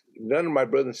other ones. None of my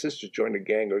brothers and sisters joined the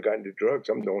gang or got into drugs.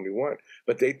 I'm the only one.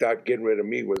 But they thought getting rid of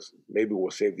me was maybe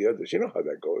we'll save the others. You know how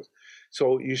that goes.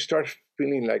 So you start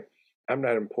feeling like I'm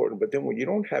not important. But then when you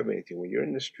don't have anything, when you're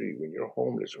in the street, when you're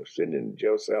homeless or sitting in a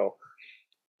jail cell,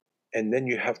 and then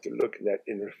you have to look at that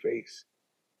inner face.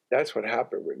 That's what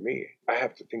happened with me. I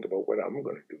have to think about what I'm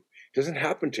going to do. It doesn't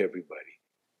happen to everybody.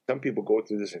 Some people go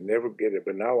through this and never get it,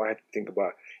 but now I have to think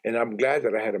about, and I'm glad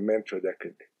that I had a mentor that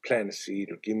could plant a seed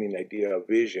or give me an idea, a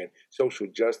vision, social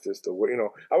justice.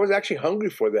 I was actually hungry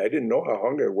for that. I didn't know how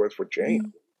hungry I was for change.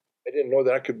 I didn't know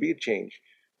that I could be a change.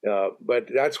 But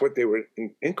that's what they were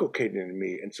inculcating in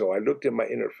me. And so I looked at my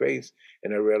inner face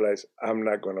and I realized I'm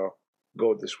not going to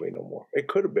go this way no more. It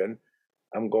could have been,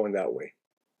 I'm going that way.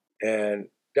 And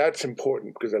that's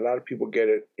important because a lot of people get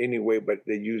it anyway, but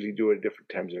they usually do it at different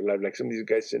times in their life. Like some of these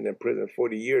guys sitting in prison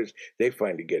 40 years, they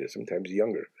finally get it, sometimes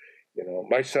younger.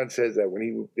 My son says that when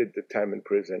he did the time in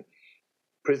prison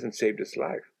saved his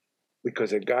life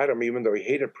because it got him, even though he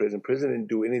hated prison. Prison didn't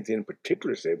do anything in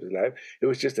particular to save his life. It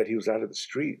was just that he was out of the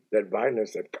street, that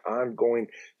violence, that ongoing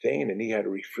thing, and he had to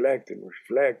reflect.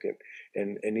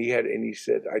 And he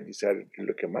said, I decided to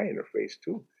look at my inner face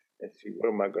too and see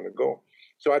where am I going to go.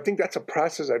 So I think that's a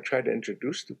process I try to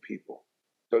introduce to people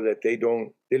so that they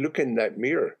look in that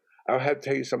mirror. I'll have to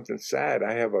tell you something sad.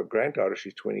 I have a granddaughter,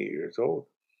 she's 28 years old.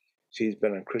 She's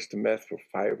been on crystal meth for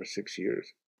 5 or 6 years.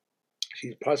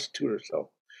 She's prostituted herself.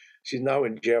 She's now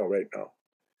in jail right now.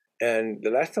 And the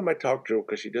last time I talked to her,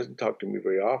 because she doesn't talk to me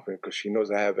very often, because she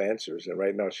knows I have answers, and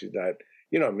right now she's not,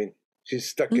 she's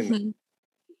stuck in,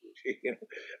 Mm-hmm.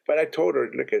 But I told her,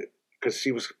 look at, because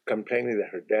she was complaining that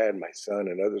her dad, my son,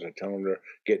 and others are telling her,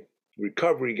 get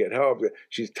recovery, get help. That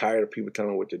she's tired of people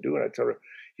telling her what to do. And I tell her,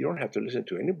 you don't have to listen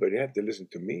to anybody. You have to listen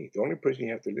to me. The only person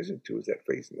you have to listen to is that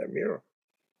face in that mirror.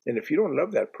 And if you don't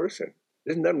love that person,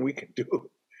 there's nothing we can do.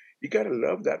 You got to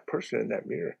love that person in that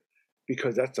mirror,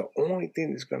 because that's the only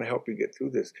thing that's going to help you get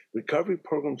through this. Recovery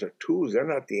programs are tools. They're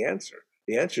not the answer.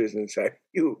 The answer is inside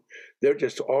you. They're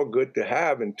just all good to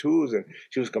have and tools. And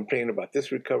she was complaining about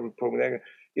this recovery program.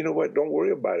 You know what? Don't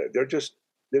worry about it.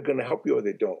 They're going to help you or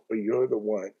they don't. But you're the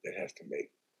one that has to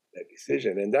make that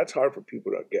decision. And that's hard for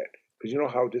people to get, because you know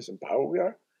how disempowered we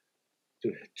are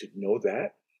to know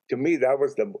that. To me,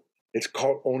 it's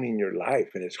called owning your life.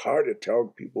 And it's hard to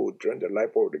tell people who turn their life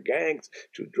over to gangs,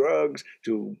 to drugs,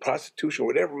 to prostitution,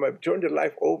 whatever, turn their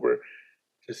life over,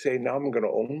 to say, now I'm going to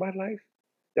own my life.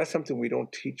 That's something we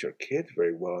don't teach our kids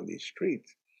very well in these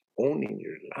streets. Owning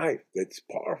your life, that's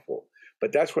powerful.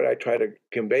 But that's what I try to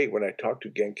convey when I talk to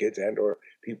gang kids and or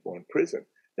people in prison.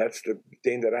 That's the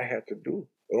thing that I have to do,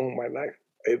 own my life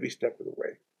every step of the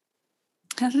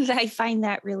way. I find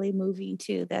that really moving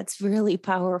too. That's really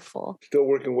powerful. Still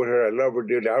working with her. I love her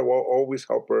dearly. I will always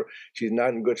help her. She's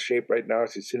not in good shape right now.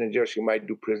 She's sitting in jail. She might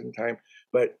do prison time,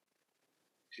 but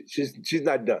she's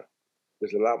not done.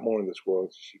 There's a lot more in this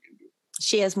world she can do.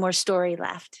 She has more story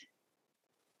left.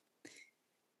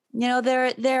 You know,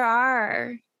 there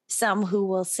are some who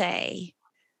will say,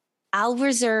 I'll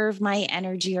reserve my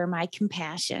energy or my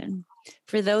compassion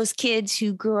for those kids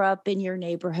who grew up in your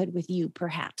neighborhood with you,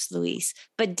 perhaps, Luis,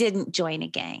 but didn't join a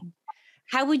gang.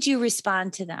 How would you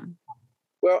respond to them?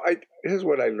 Well, here's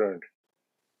what I learned.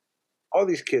 All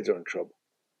these kids are in trouble.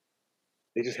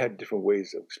 They just had different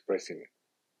ways of expressing it.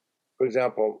 For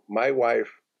example, my wife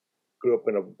grew up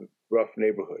in a rough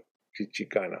neighborhood. She's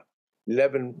Chicana.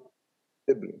 11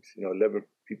 siblings, 11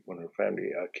 people in her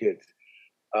family, kids.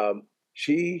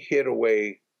 She hid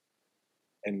away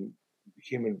and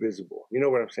became invisible. You know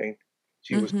what I'm saying?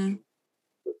 She was. She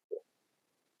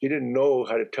didn't know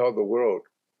how to tell the world,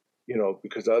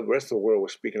 because the rest of the world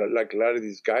was speaking. Like a lot of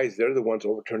these guys, they're the ones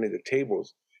overturning the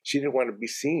tables. She didn't want to be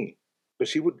seen, but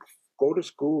she would go to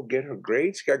school, get her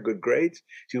grades. She got good grades.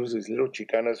 She was these little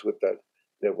Chicanas with the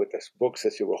books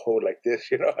that she would hold like this.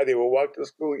 They would walk to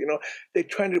school. They're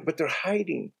trying to, but they're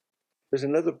hiding. There's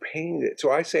another pain.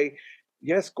 So I say,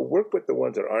 yes, go work with the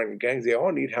ones that aren't in gangs. They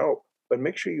all need help, but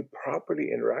make sure you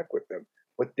properly interact with them.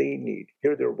 What they need,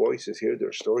 hear their voices, hear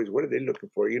their stories. What are they looking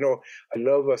for? I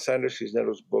love Sandra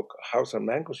Cisneros' book, House on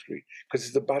Mango Street, because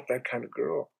it's about that kind of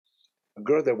girl. A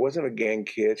girl that wasn't a gang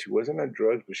kid. She wasn't on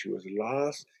drugs, but she was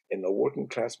lost in the working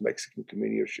class Mexican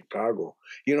community of Chicago.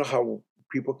 You know how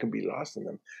people can be lost in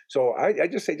them. So I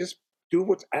just say, just do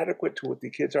what's adequate to what the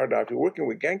kids are. Now, if you're working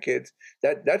with gang kids,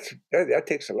 that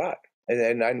takes a lot.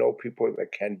 And I know people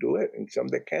that can do it and some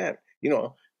that can't.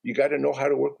 You got to know how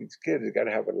to work with these kids. You got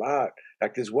to have a lot.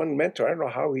 Like this one mentor, I don't know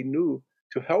how he knew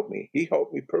to help me. He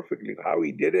helped me perfectly. How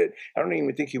he did it, I don't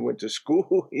even think he went to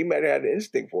school. He might have had an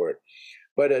instinct for it.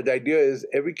 But the idea is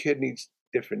every kid needs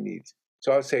different needs.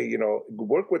 So I'll say,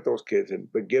 work with those kids,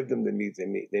 but give them the needs they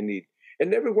need.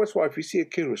 And every once in a while, if you see a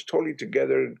kid who's totally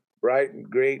together, bright and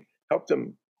great, help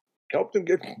them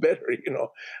get better.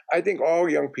 I think all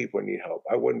young people need help.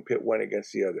 I wouldn't pit one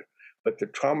against the other. But the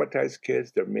traumatized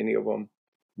kids, there are many of them.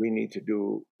 We need to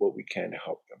do what we can to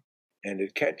help them. And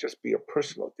it can't just be a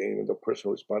personal thing, even though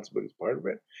personal responsibility is part of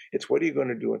it. It's what are you going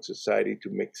to do in society to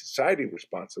make society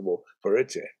responsible for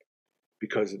its end?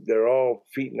 Because they're all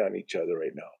feeding on each other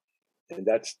right now. And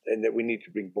that we need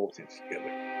to bring both ends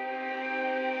together.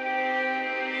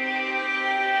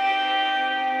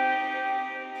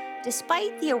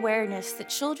 Despite the awareness that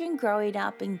children growing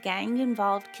up in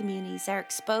gang-involved communities are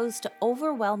exposed to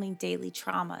overwhelming daily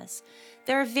traumas,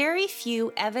 there are very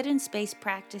few evidence-based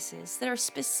practices that are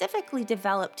specifically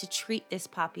developed to treat this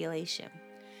population.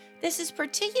 This is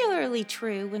particularly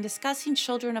true when discussing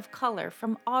children of color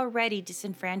from already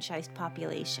disenfranchised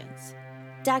populations.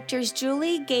 Doctors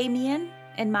Julie Gamian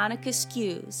and Monica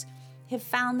Skews have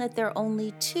found that there are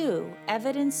only 2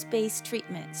 evidence-based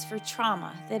treatments for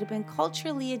trauma that have been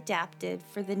culturally adapted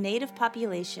for the Native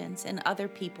populations and other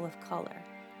people of color.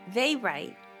 They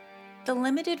write, "The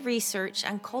limited research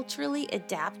on culturally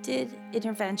adapted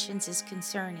interventions is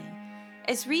concerning,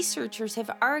 as researchers have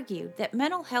argued that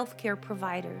mental health care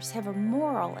providers have a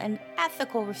moral and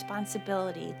ethical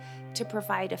responsibility to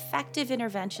provide effective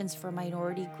interventions for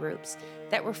minority groups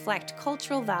that reflect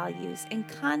cultural values and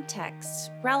contexts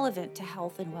relevant to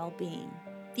health and well-being.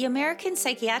 The American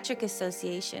Psychiatric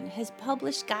Association has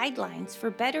published guidelines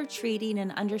for better treating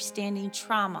and understanding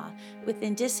trauma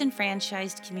within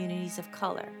disenfranchised communities of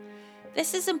color.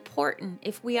 This is important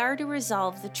if we are to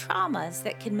resolve the traumas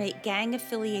that can make gang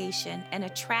affiliation an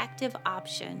attractive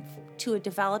option to a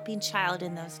developing child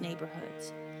in those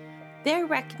neighborhoods. Their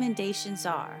recommendations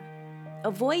are: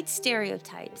 avoid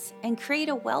stereotypes and create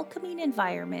a welcoming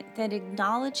environment that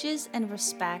acknowledges and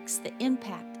respects the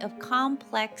impact of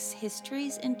complex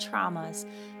histories and traumas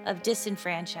of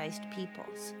disenfranchised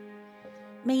peoples.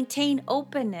 Maintain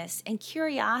openness and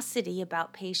curiosity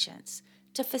about patients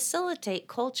to facilitate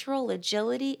cultural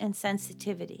agility and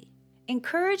sensitivity.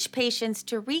 Encourage patients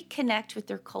to reconnect with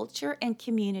their culture and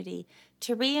community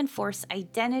to reinforce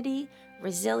identity,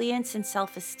 resilience, and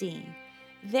self-esteem,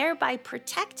 thereby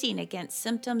protecting against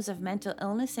symptoms of mental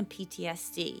illness and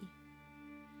PTSD.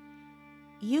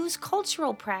 Use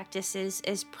cultural practices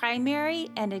as primary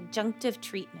and adjunctive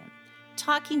treatment.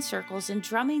 Talking circles and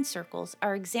drumming circles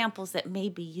are examples that may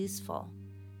be useful.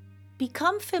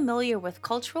 Become familiar with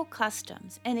cultural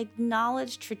customs and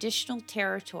acknowledge traditional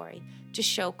territory to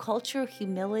show cultural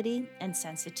humility and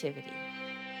sensitivity.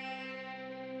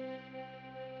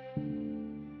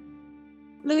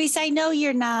 Luis, I know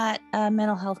you're not a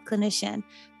mental health clinician,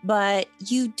 but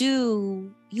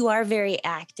you are very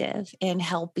active in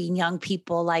helping young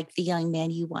people like the young man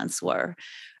you once were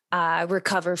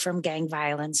recover from gang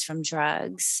violence, from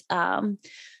drugs.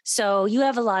 So you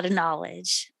have a lot of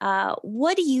knowledge.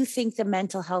 What do you think the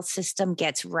mental health system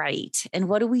gets right? And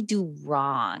what do we do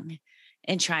wrong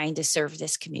in trying to serve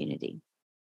this community?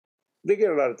 They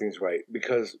get a lot of things right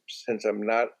because since I'm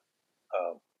not,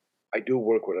 I do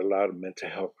work with a lot of mental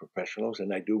health professionals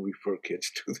and I do refer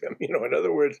kids to them. In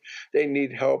other words, they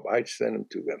need help, I send them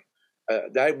to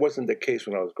them. That wasn't the case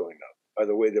when I was growing up. By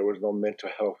the way, there was no mental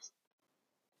health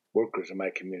workers in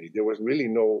my community. There was really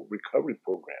no recovery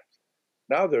programs.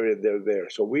 Now they're there.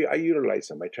 So I utilize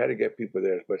them. I try to get people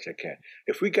there as much as I can.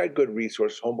 If we got good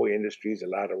resources, Homeboy Industries, a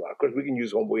lot of rock. Of course, we can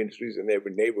use Homeboy Industries in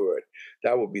every neighborhood.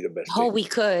 That would be the best thing. We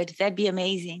could. That'd be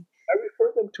amazing. I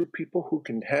refer them to people who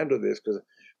can handle this,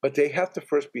 but they have to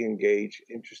first be engaged,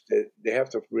 interested. They have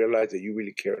to realize that you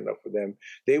really care enough for them.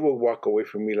 They will walk away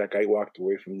from me like I walked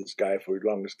away from this guy for the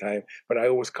longest time, but I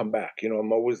always come back.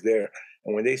 I'm always there.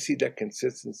 And when they see that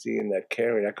consistency and that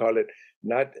caring, I call it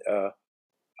not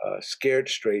scared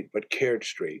straight, but cared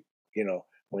straight.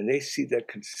 When they see that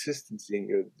consistency and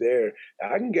you're there,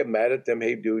 I can get mad at them.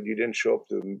 Hey, dude, you didn't show up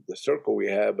to the circle we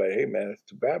had, but hey, man, it's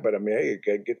too bad. But I mean, hey,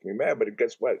 it gets me mad, but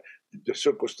guess what? The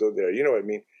circle's still there. You know what I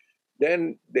mean?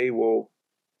 Then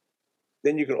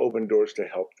you can open doors to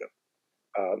help them.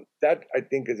 That I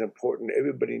think is important.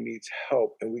 Everybody needs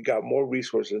help, and we got more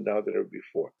resources now than ever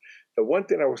before. The one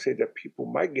thing I would say that people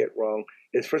might get wrong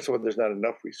is, first of all, there's not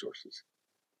enough resources.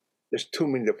 There's too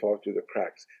many that fall through the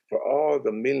cracks. For all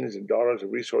the millions of dollars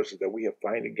of resources that we have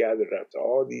finally gathered after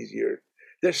all these years,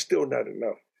 there's still not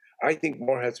enough. I think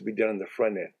more has to be done on the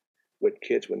front end with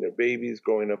kids when they're babies,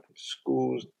 growing up in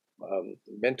schools,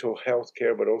 mental health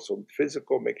care, but also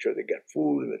physical, make sure they get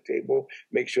food on the table,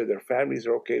 make sure their families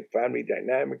are okay, family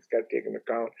dynamics got taken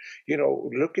account.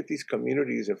 Look at these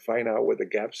communities and find out where the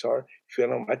gaps are, fill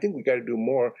them. I think we got to do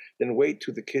more than wait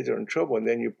till the kids are in trouble and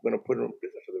then you're going to put them in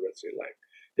prison for the rest of their life.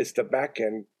 It's the back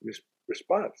end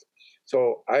response.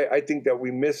 So I think that we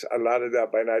miss a lot of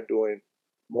that by not doing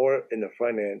more in the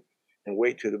front end and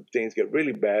wait till the things get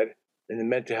really bad. And the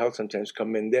mental health sometimes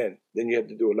come in then. Then you have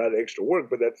to do a lot of extra work,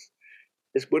 but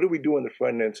it's what do we do on the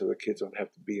front end so the kids don't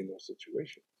have to be in those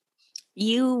situations?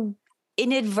 You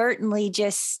inadvertently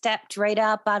just stepped right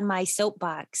up on my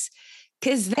soapbox,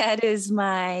 because that is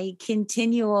my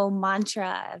continual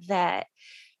mantra that,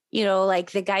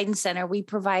 like the Guidance Center, we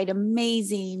provide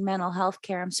amazing mental health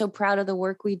care. I'm so proud of the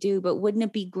work we do, but wouldn't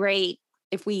it be great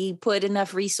if we put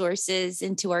enough resources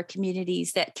into our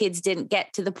communities that kids didn't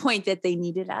get to the point that they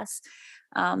needed us?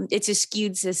 It's a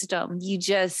skewed system.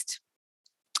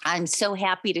 I'm so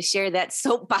happy to share that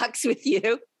soapbox with you.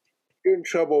 If you're in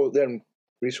trouble, then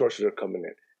resources are coming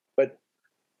in. But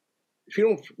if you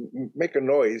don't make a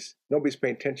noise, nobody's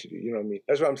paying attention to you. You know what I mean?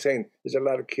 That's what I'm saying. There's a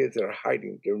lot of kids that are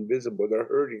hiding. They're invisible. They're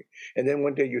hurting. And then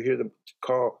one day you hear them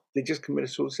call, they just committed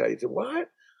suicide. You say, what?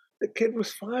 The kid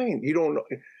was fine. You don't know.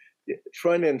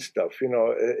 Front end stuff,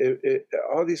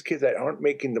 all these kids that aren't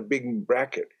making the big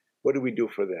bracket, what do we do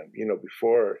for them,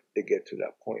 before they get to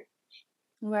that point?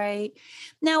 Right.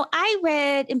 Now, I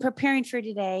read in preparing for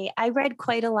today, I read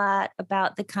quite a lot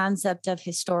about the concept of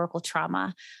historical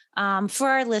trauma. For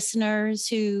our listeners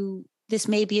who this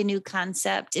may be a new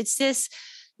concept, it's this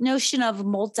notion of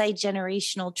multi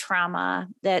generational trauma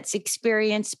that's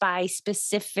experienced by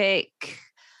specific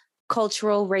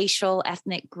cultural, racial,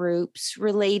 ethnic groups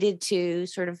related to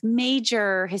sort of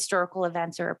major historical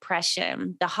events or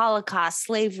oppression, the Holocaust,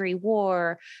 slavery,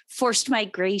 war, forced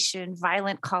migration,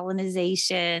 violent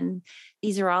colonization.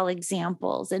 These are all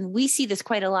examples. And we see this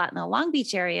quite a lot in the Long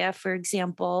Beach area, for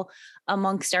example,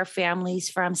 amongst our families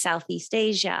from Southeast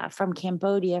Asia, from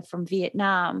Cambodia, from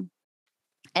Vietnam.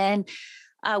 And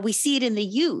we see it in the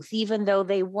youth, even though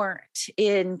they weren't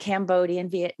in Cambodia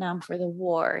and Vietnam for the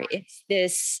war. It's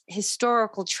this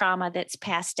historical trauma that's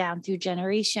passed down through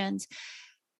generations.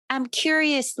 I'm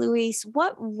curious, Luis,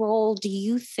 what role do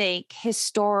you think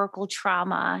historical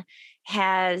trauma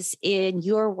has in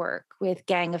your work with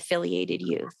gang affiliated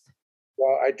youth?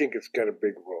 Well, I think it's got a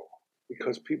big role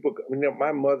because people,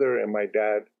 my mother and my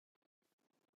dad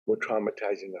were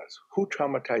traumatizing us. Who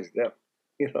traumatized them?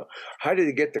 How did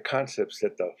they get the concepts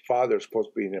that the father's supposed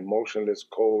to be an emotionless,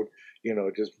 cold,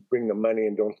 just bring the money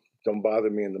and don't bother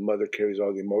me, and the mother carries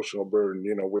all the emotional burden,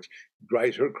 which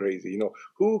drives her crazy.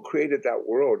 Who created that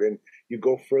world? And you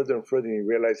go further and further, and you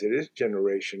realize it is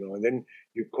generational. And then,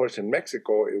 of course, in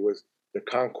Mexico, it was the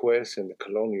conquest and the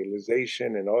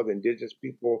colonialization and all the indigenous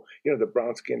people, the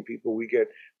brown skinned people. We get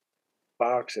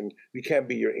boxed, and we can't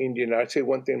be your Indian. I'd say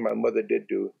one thing my mother did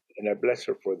do, and I bless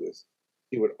her for this.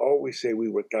 He would always say we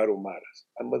were tarumaras.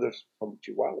 My mother's from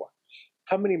Chihuahua.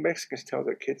 How many Mexicans tell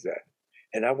their kids that?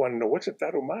 And I want to know, what's a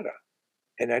tarumara?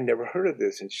 And I never heard of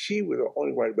this. And she was the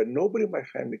only one, but nobody in my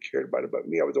family cared about it but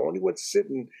me. I was the only one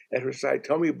sitting at her side.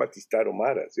 Tell me about these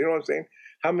tarumaras. You know what I'm saying?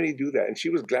 How many do that? And she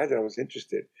was glad that I was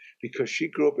interested because she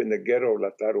grew up in the ghetto of La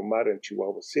Tarumara in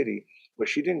Chihuahua City, but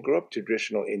she didn't grow up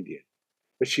traditional Indian.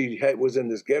 But she was in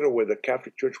this ghetto where the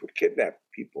Catholic Church would kidnap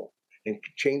people and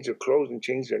change their clothes and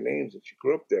change their names. And she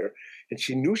grew up there. And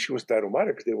she knew she was Tarahumara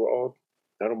because they were all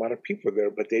Tarahumara people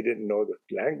there, but they didn't know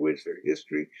their language, their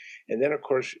history. And then, of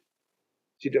course,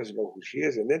 she doesn't know who she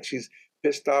is. And then she's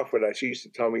pissed off with that. She used to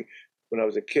tell me when I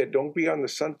was a kid, don't be on the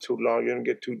sun too long. You're going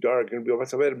to get too dark. You're going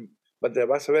to be,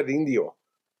 vas a ver indio.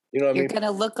 You know what I mean? You're going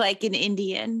to look like an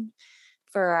Indian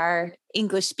for our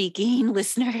English-speaking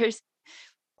listeners.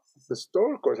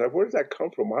 Historical. Where does that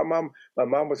come from? My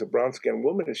mom was a brown-skinned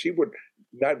woman, and she would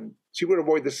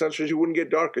avoid the sun so she wouldn't get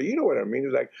darker. You know what I mean?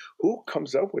 It's like, who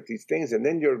comes up with these things? And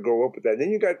then you grow up with that. And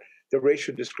then you got the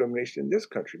racial discrimination in this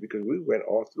country because we went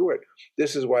all through it.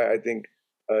 This is why I think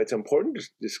it's important to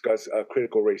discuss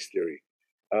critical race theory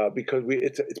because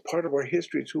it's part of our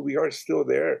history. It's who we are. It's still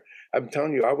there. I'm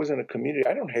telling you, I was in a community.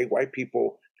 I don't hate white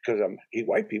people because I hate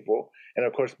white people. And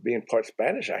of course, being part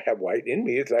Spanish, I have white in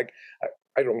me. It's like,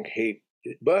 I don't hate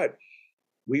it, but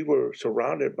we were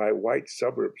surrounded by white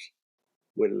suburbs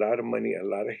with a lot of money, a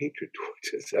lot of hatred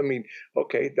towards us. I mean,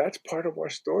 okay, that's part of our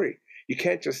story. You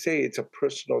can't just say it's a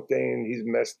personal thing. He's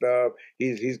messed up.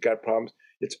 He's got problems.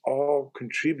 It's all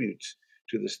contributes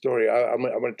to the story. I'm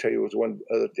going to tell you one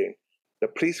other thing. The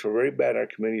police were very bad in our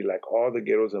community, like all the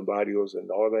ghettos and barrios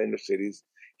and all the inner cities,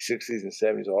 60s and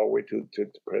 70s, all the way to the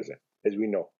present, as we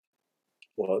know.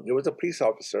 Well, there was a police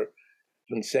officer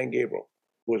from San Gabriel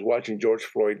who was watching George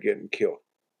Floyd getting killed.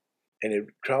 And it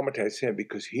traumatized him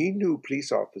because he knew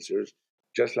police officers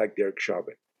just like Derek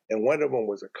Chauvin. And one of them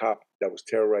was a cop that was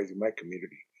terrorizing my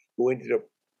community who ended up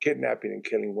kidnapping and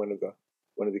killing one of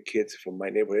the kids from my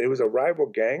neighborhood. It was a rival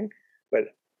gang, but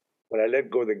when I let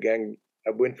go of the gang,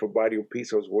 I went for Barrio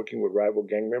Peace. I was working with rival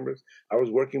gang members. I was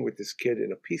working with this kid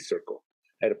in a peace circle.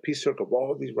 I had a peace circle of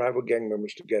all these rival gang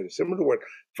members together, similar to what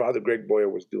Father Greg Boyer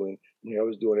was doing. I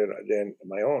was doing it then on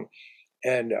my own.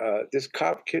 And this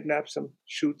cop kidnaps him,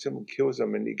 shoots him, and kills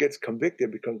him, and he gets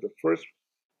convicted, becomes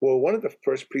one of the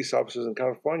first police officers in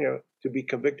California to be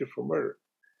convicted for murder.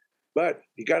 But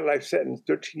he got a life sentence.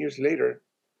 13 years later,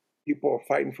 people are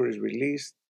fighting for his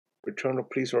release, fraternal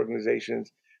police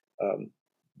organizations.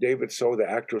 David So, the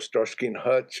actor of Starsky and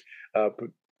Hutch,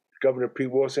 Governor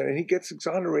Pete Wilson, and he gets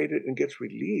exonerated and gets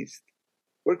released.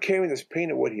 We're carrying this pain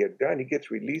of what he had done. He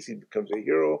gets released. He becomes a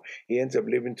hero. He ends up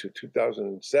living to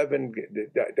 2007,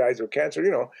 dies of cancer,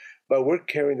 but we're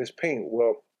carrying this pain.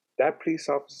 Well, that police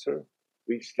officer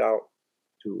reached out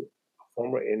to a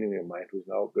former enemy of mine who's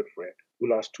now a good friend, who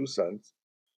lost 2 sons,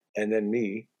 and then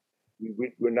me.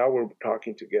 We're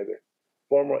talking together.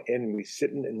 Former enemy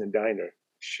sitting in the diner,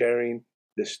 sharing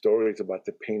the stories about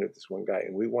the pain of this one guy.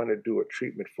 And we want to do a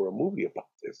treatment for a movie about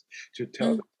this to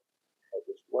tell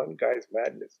this one guy's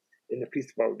madness in the police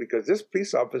department because this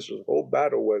police officer's whole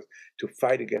battle was to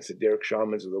fight against the Derek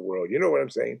Shamans of the world. You know what I'm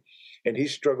saying? And he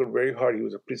struggled very hard. He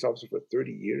was a police officer for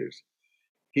 30 years.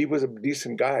 He was a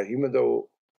decent guy, even though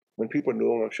when people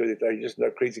knew him, I'm sure they thought he's just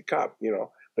a crazy cop, you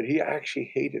know. But he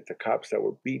actually hated the cops that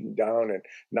were beating down and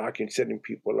knocking, setting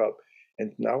people up.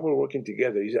 And now we're working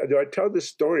together. I tell this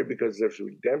story because there's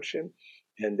redemption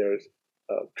and there's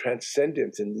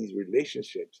transcendence in these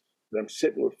relationships. And I'm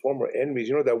sitting with former enemies.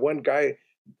 You know, that one guy,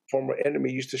 former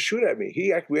enemy, used to shoot at me.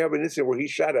 We have an incident where he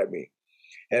shot at me.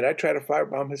 And I tried to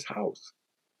firebomb his house.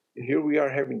 And here we are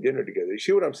having dinner together. You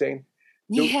see what I'm saying?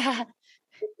 Yeah.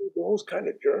 Those kind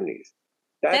of journeys.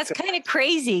 That's kind of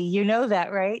crazy. You know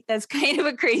that, right? That's kind of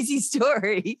a crazy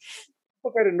story.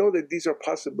 People got to know that these are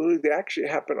possibilities. They actually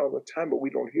happen all the time, but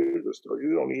we don't hear the stories.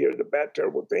 We don't hear the bad,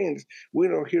 terrible things. We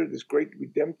don't hear this great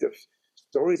redemptive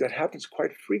stories that happens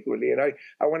quite frequently. And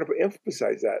I want to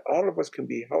emphasize that. All of us can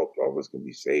be helped. All of us can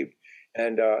be saved.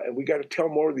 And we got to tell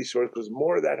more of these stories because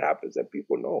more of that happens than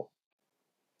people know.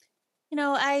 You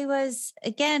know,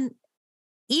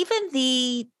 even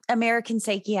the American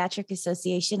Psychiatric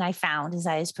Association, I found as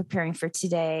I was preparing for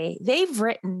today, they've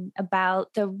written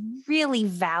about the really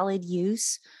valid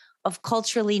use of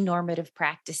culturally normative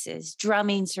practices,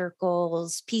 drumming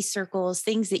circles, peace circles,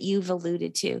 things that you've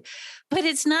alluded to. But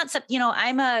it's not,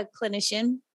 I'm a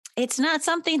clinician. It's not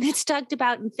something that's talked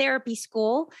about in therapy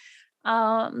school.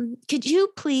 Could you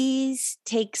please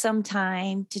take some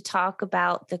time to talk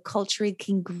about the culturally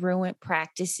congruent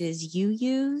practices you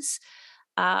use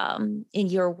in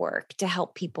your work to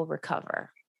help people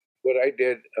recover? What I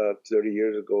did 30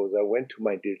 years ago is I went to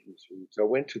my indigenous roots. I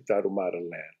went to Tarahumara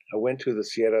land. I went to the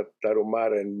Sierra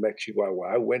Tarahumara in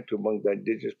Chihuahua. I went to among the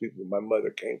indigenous people my mother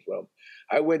came from.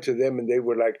 I went to them and they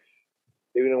were like,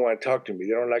 they didn't want to talk to me.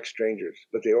 They don't like strangers.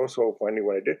 But they also, finally,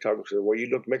 when I did talk to them, said, well, you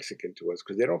look Mexican to us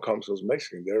because they don't call themselves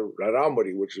Mexican. They're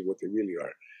Rarámuri, which is what they really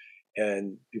are.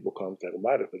 And people call them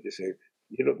Tarahumara, but they say,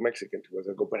 you look Mexican to us.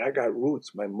 I go, but I got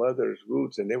roots, my mother's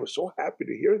roots. And they were so happy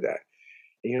to hear that.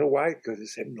 And you know why? Because they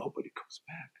said, nobody comes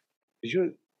back. You're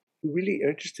really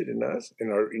interested in us,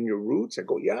 in your roots? I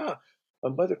go, yeah, my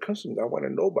mother comes from there. I want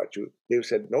to know about you. They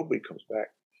said, nobody comes back.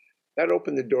 That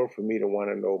opened the door for me to want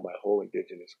to know my whole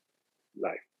indigenous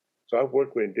life. So I've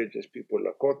worked with indigenous people in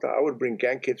Lakota. I would bring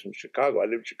gang kids from Chicago. I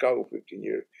lived in Chicago 15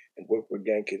 years and worked with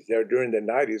gang kids there during the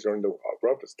 90s, during the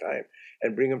roughest time,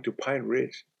 and bring them to Pine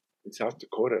Ridge in South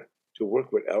Dakota to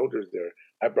work with elders there.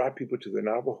 I brought people to the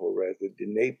Navajo Res, the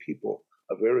Diné people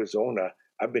of Arizona.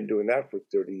 I've been doing that for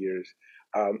 30 years.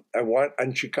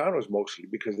 And Chicanos mostly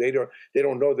because they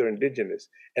don't know they're indigenous.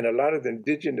 And a lot of the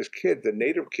indigenous kids, the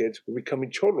native kids, are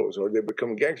becoming cholos or they're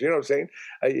becoming gangsters. You know what I'm saying?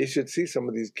 You should see some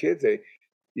of these kids.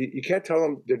 You can't tell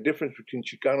them the difference between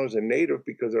Chicanos and native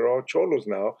because they're all cholos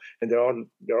now, and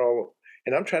they're all.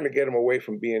 And I'm trying to get them away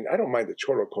from being. I don't mind the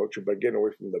cholo culture, but getting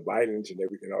away from the violence and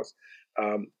everything else.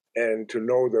 And to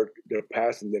know their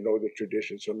past and they know their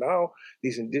tradition. So now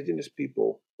these indigenous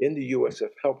people in the U.S.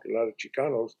 have helped a lot of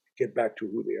Chicanos get back to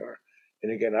who they are.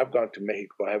 And again, I've gone to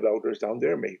Mexico. I have elders down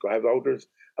there in Mexico. I have elders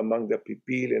among the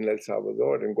Pipil in El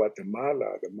Salvador, in Guatemala,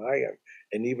 the Mayan,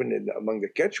 and even among the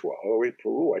Quechua, all the way to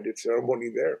Peru. I did ceremony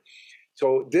there.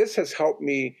 So this has helped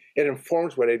me. It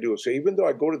informs what I do. So even though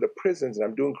I go to the prisons and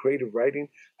I'm doing creative writing,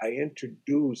 I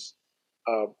introduce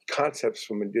concepts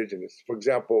from indigenous. For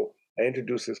example, I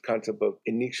introduced this concept of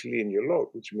Inixtli and Yolot,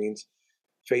 which means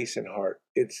face and heart.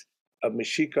 It's a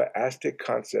Mexica Aztec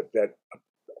concept that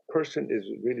a person is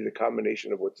really the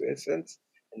combination of what's essence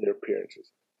and their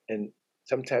appearances. And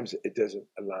sometimes it doesn't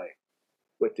align.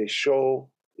 What they show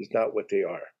is not what they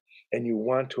are. And you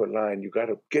want to align. You got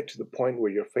to get to the point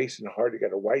where your face and heart, you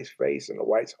got a wise face and a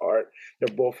wise heart.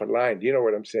 They're both aligned. You know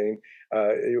what I'm saying?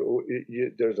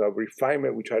 There's a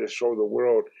refinement we try to show the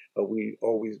world, but we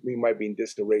might be in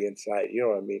disarray inside. You know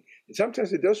what I mean? And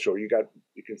sometimes it does show. You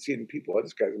can see it in people. Oh,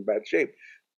 this guy's in bad shape.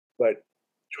 But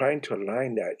trying to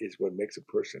align that is what makes a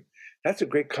person. That's a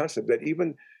great concept that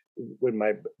even when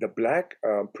the black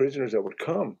prisoners that would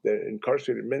come, the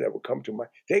incarcerated men that would come to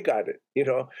they got it. You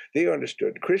know, they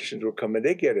understood. Christians would come and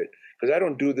they get it because I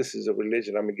don't do this as a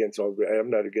religion. I'm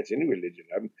not against any religion.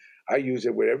 I use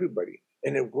it with everybody,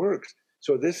 and it works.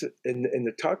 So this in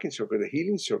the talking circle, the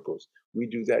healing circles, we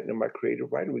do that in my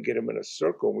creative writing. We get them in a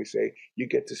circle and we say, you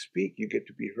get to speak, you get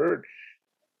to be heard.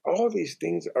 All these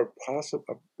things are possible,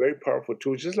 are very powerful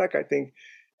tools. Just like I think.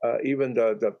 Even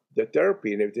the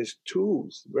therapy, and if there's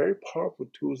tools, very powerful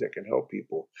tools that can help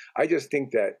people. I just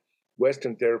think that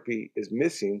Western therapy is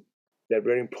missing that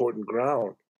very important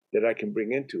ground that I can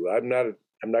bring into. I'm not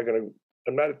going to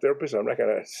I'm not a therapist. I'm not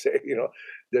gonna say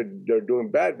they're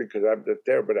doing bad because I'm the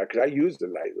therapist. Because I use a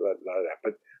lot of that,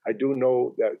 but I do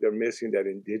know that they're missing that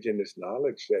indigenous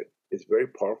knowledge that is very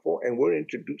powerful, and we're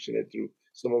introducing it through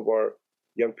some of our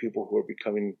young people who are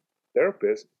becoming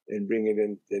therapists and bringing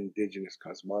in the indigenous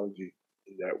cosmology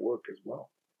in that work as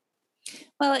well.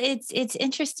 Well, it's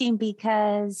interesting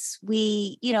because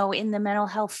we, in the mental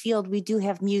health field, we do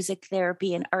have music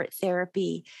therapy and art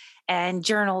therapy and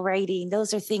journal writing.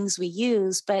 Those are things we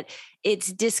use, but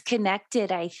it's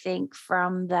disconnected, I think,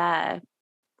 from and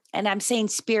I'm saying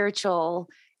spiritual,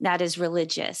 not as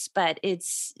religious, but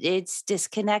it's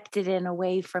disconnected in a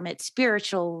way from its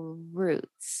spiritual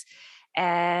roots.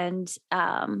 And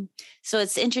so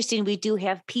it's interesting. We do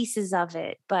have pieces of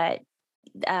it, but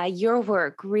your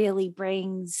work really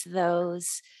brings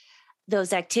those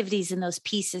activities and those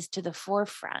pieces to the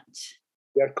forefront.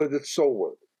 Yeah, because it's soul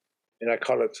work, and I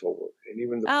call it soul work. And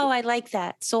even the Oh, I like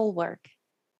that. Soul work.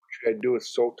 I do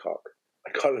is soul talk.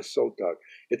 I call it soul talk.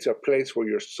 It's a place where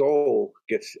your soul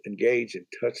gets engaged and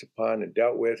touched upon and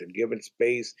dealt with and given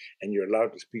space, and you're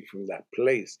allowed to speak from that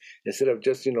place instead of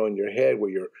just in your head where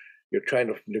you're trying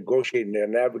to negotiate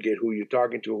and navigate who you're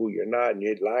talking to, who you're not, and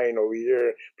you're lying over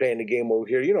here, playing the game over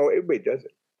here. Everybody does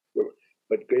it,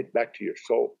 but get back to your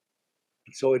soul.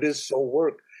 So it is soul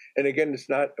work. And again, it's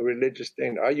not a religious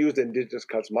thing. I use the indigenous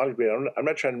cosmology. But I'm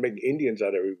not trying to make Indians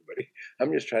out of everybody.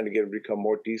 I'm just trying to get them to become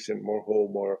more decent, more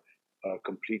whole, more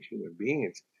complete human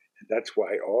beings. And that's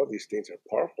why all these things are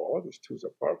powerful. All these tools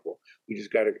are powerful. We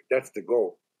just got to, that's the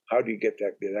goal. How do you get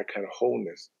that kind of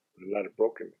wholeness with a lot of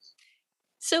brokenness?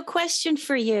 So, question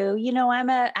for you. I'm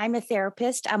a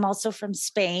therapist. I'm also from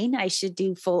Spain. I should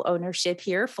do full ownership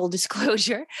here, full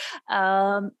disclosure.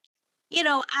 Um,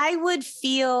 I would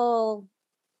feel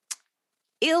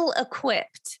ill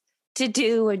equipped to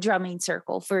do a drumming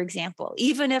circle, for example,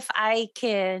 even if I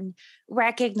can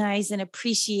recognize and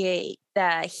appreciate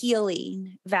the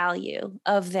healing value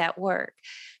of that work.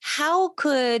 How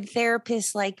could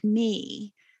therapists like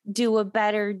me do a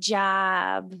better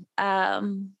job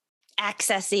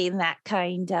accessing that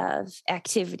kind of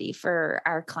activity for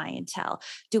our clientele?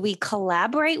 Do we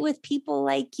collaborate with people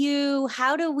like you?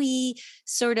 How do we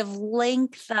sort of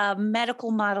link the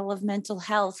medical model of mental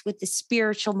health with the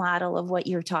spiritual model of what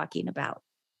you're talking about?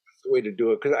 That's the way to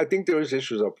do it. Because I think there is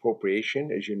issues of appropriation,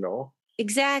 as you know.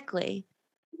 Exactly.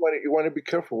 You want to be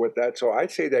careful with that. So I'd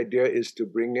say the idea is to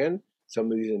bring in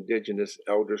some of these indigenous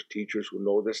elders, teachers who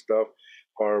know this stuff,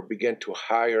 or begin to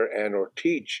hire and or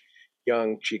teach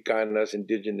young Chicanas,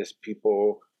 indigenous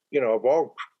people, of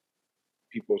all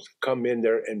peoples come in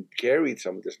there and carry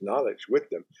some of this knowledge with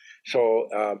them. So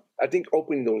I think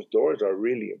opening those doors are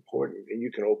really important, and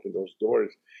you can open those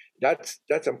doors. That's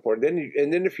important.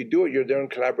 Then if you do it, you're there in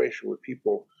collaboration with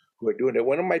people who are doing it.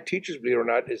 One of my teachers, believe it or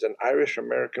not, is an Irish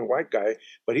American white guy,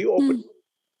 but he opened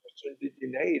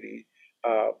indigeneity,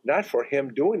 not for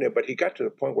him doing it, but he got to the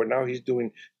point where now he's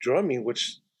doing drumming,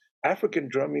 which African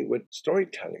drumming with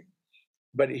storytelling,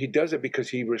 but he does it because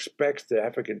he respects the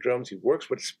African drums. He works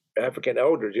with African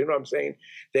elders. You know what I'm saying?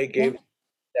 They Yeah. gave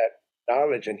that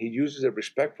knowledge, and he uses it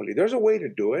respectfully. There's a way to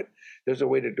do it. There's a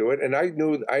way to do it. And I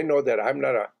know that I'm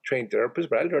not a trained therapist,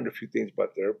 but I learned a few things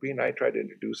about therapy, and I try to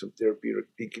introduce some therapeutic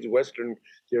teachings, Western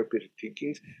therapeutic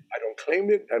teachings. I don't claim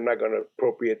it. I'm not going to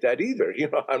appropriate that either.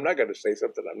 I'm not going to say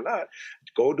something I'm not.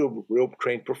 Go to a real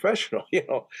trained professional.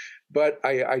 But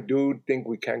I do think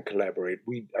we can collaborate.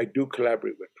 I do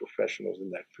collaborate with professionals in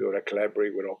that field. I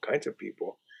collaborate with all kinds of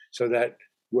people so that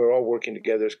we're all working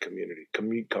together as community,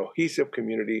 cohesive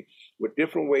community with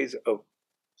different ways of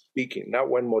speaking, not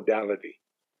one modality,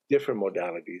 different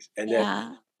modalities, and then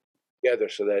Yeah. together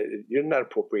so that you're not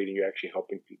appropriating, you're actually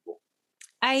helping people.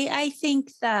 I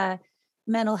think the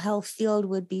mental health field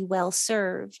would be well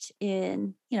served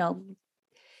in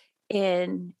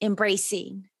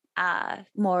embracing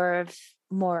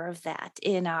more of that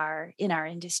in our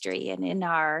industry and in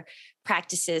our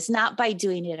practices, not by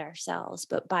doing it ourselves,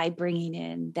 but by bringing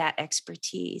in that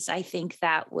expertise. I think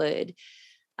that would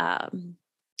um,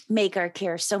 make our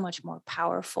care so much more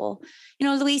powerful.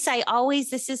 Luis,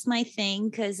 this is my thing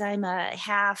because I'm a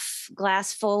half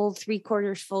glass full, three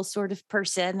quarters full sort of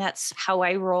person. That's how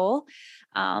I roll.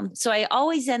 So I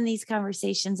always end these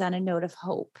conversations on a note of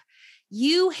hope.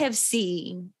 You have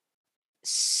seen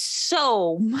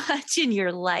so much in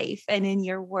your life and in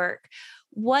your work.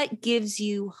 What gives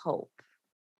you hope?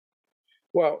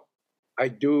 Well, I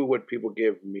do what people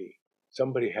give me.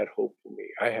 Somebody had hope for me.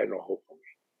 I had no hope for me.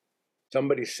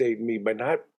 Somebody saved me, but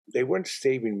they weren't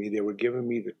saving me. They were giving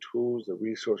me the tools, the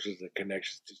resources, the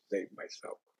connections to save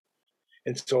myself.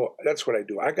 And so that's what I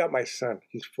do. I got my son.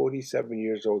 He's 47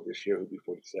 years old this year. He'll be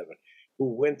 47.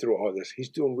 who went through all this. He's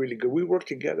doing really good. We work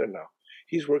together now.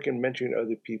 He's working mentoring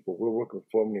other people. We're working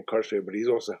formerly incarcerated, but he's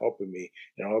also helping me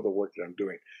in all the work that I'm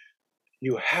doing.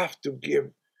 You have to give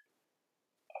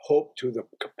hope to the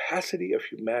capacity of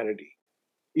humanity.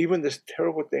 Even this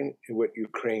terrible thing with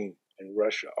Ukraine and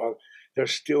Russia,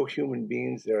 there's still human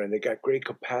beings there, and they got great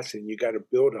capacity, and you got to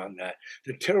build on that.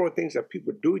 The terrible things that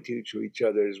people do to each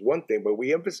other is one thing, but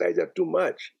we emphasize that too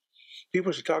much.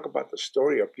 People should talk about the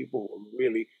story of people who are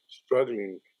really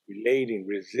struggling, relating,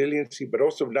 resiliency, but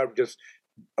also not just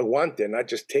one thing, not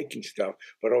just taking stuff,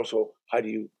 but also how do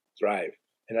you thrive?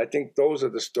 And I think those are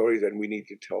the stories that we need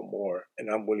to tell more, and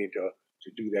I'm willing to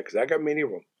do that because I got many of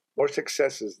them, more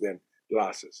successes than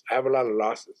losses. I have a lot of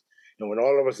losses. And when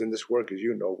all of us in this work, as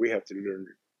you know, we have to learn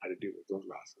how to deal with those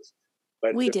losses.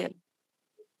 But we do.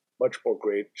 Much more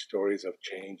great stories of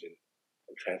change and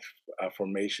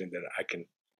transformation that I can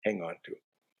hang on to.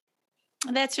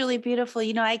 That's really beautiful.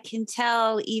 I can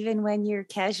tell even when you're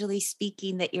casually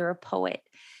speaking that you're a poet.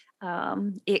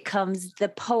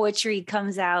 The poetry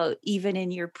comes out even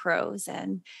in your prose.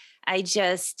 And I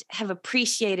just have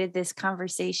appreciated this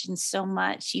conversation so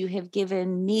much. You have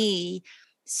given me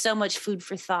so much food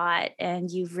for thought, and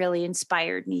you've really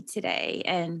inspired me today.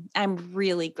 And I'm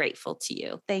really grateful to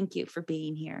you. Thank you for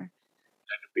being here.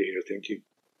 Glad to be here. Thank you.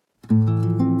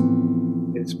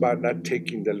 It's about not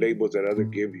taking the labels that others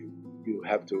give you. You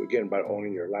have to, again, about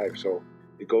owning your life. So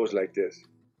it goes like this.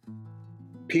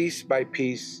 Piece by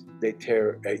piece, they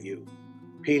tear at you,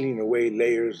 peeling away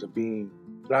layers of being,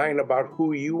 lying about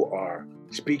who you are,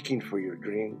 speaking for your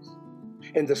dreams.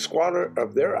 In the squalor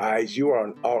of their eyes, you are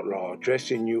an outlaw,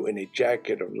 dressing you in a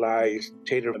jacket of lies,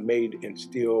 tailor-made in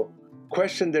steel.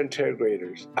 Question their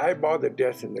interrogators, eyeball the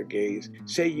death in their gaze.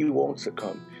 Say you won't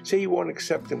succumb. Say you won't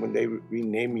accept them when they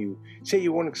rename you. Say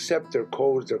you won't accept their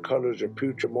codes, their colors, their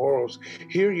future morals.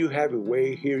 Here you have a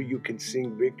way. Here you can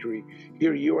sing victory.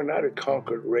 Here you are not a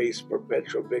conquered race,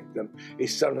 perpetual victim, a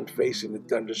sullen face in the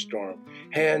thunderstorm.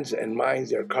 Hands and minds,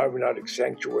 they are carving out a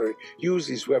sanctuary. Use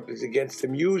these weapons against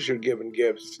them. Use your given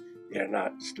gifts. They are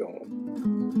not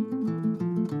stone.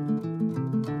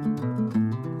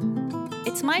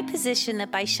 It's my position that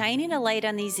by shining a light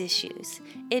on these issues,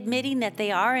 admitting that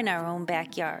they are in our own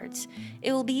backyards,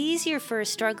 it will be easier for a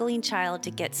struggling child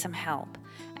to get some help.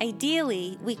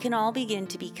 Ideally, we can all begin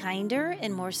to be kinder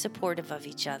and more supportive of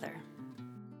each other.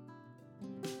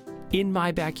 In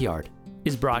My Backyard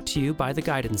is brought to you by the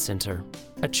Guidance Center,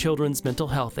 a children's mental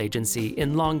health agency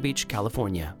in Long Beach,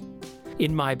 California.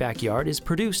 In My Backyard is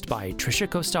produced by Tricia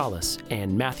Costales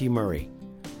and Matthew Murray.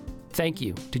 Thank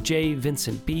you to J.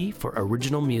 Vincent B. for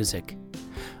original music.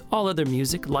 All other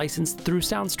music licensed through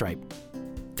Soundstripe.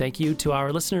 Thank you to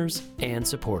our listeners and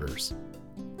supporters.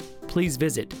 Please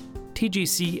visit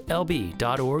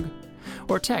tgclb.org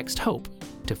or text HOPE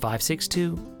to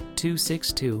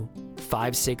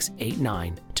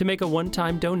 562-262-5689 to make a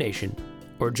one-time donation,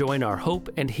 or join our Hope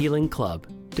and Healing Club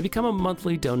to become a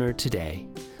monthly donor today.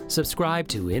 Subscribe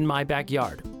to In My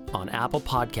Backyard on Apple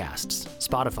Podcasts,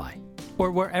 Spotify, or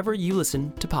wherever you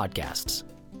listen to podcasts.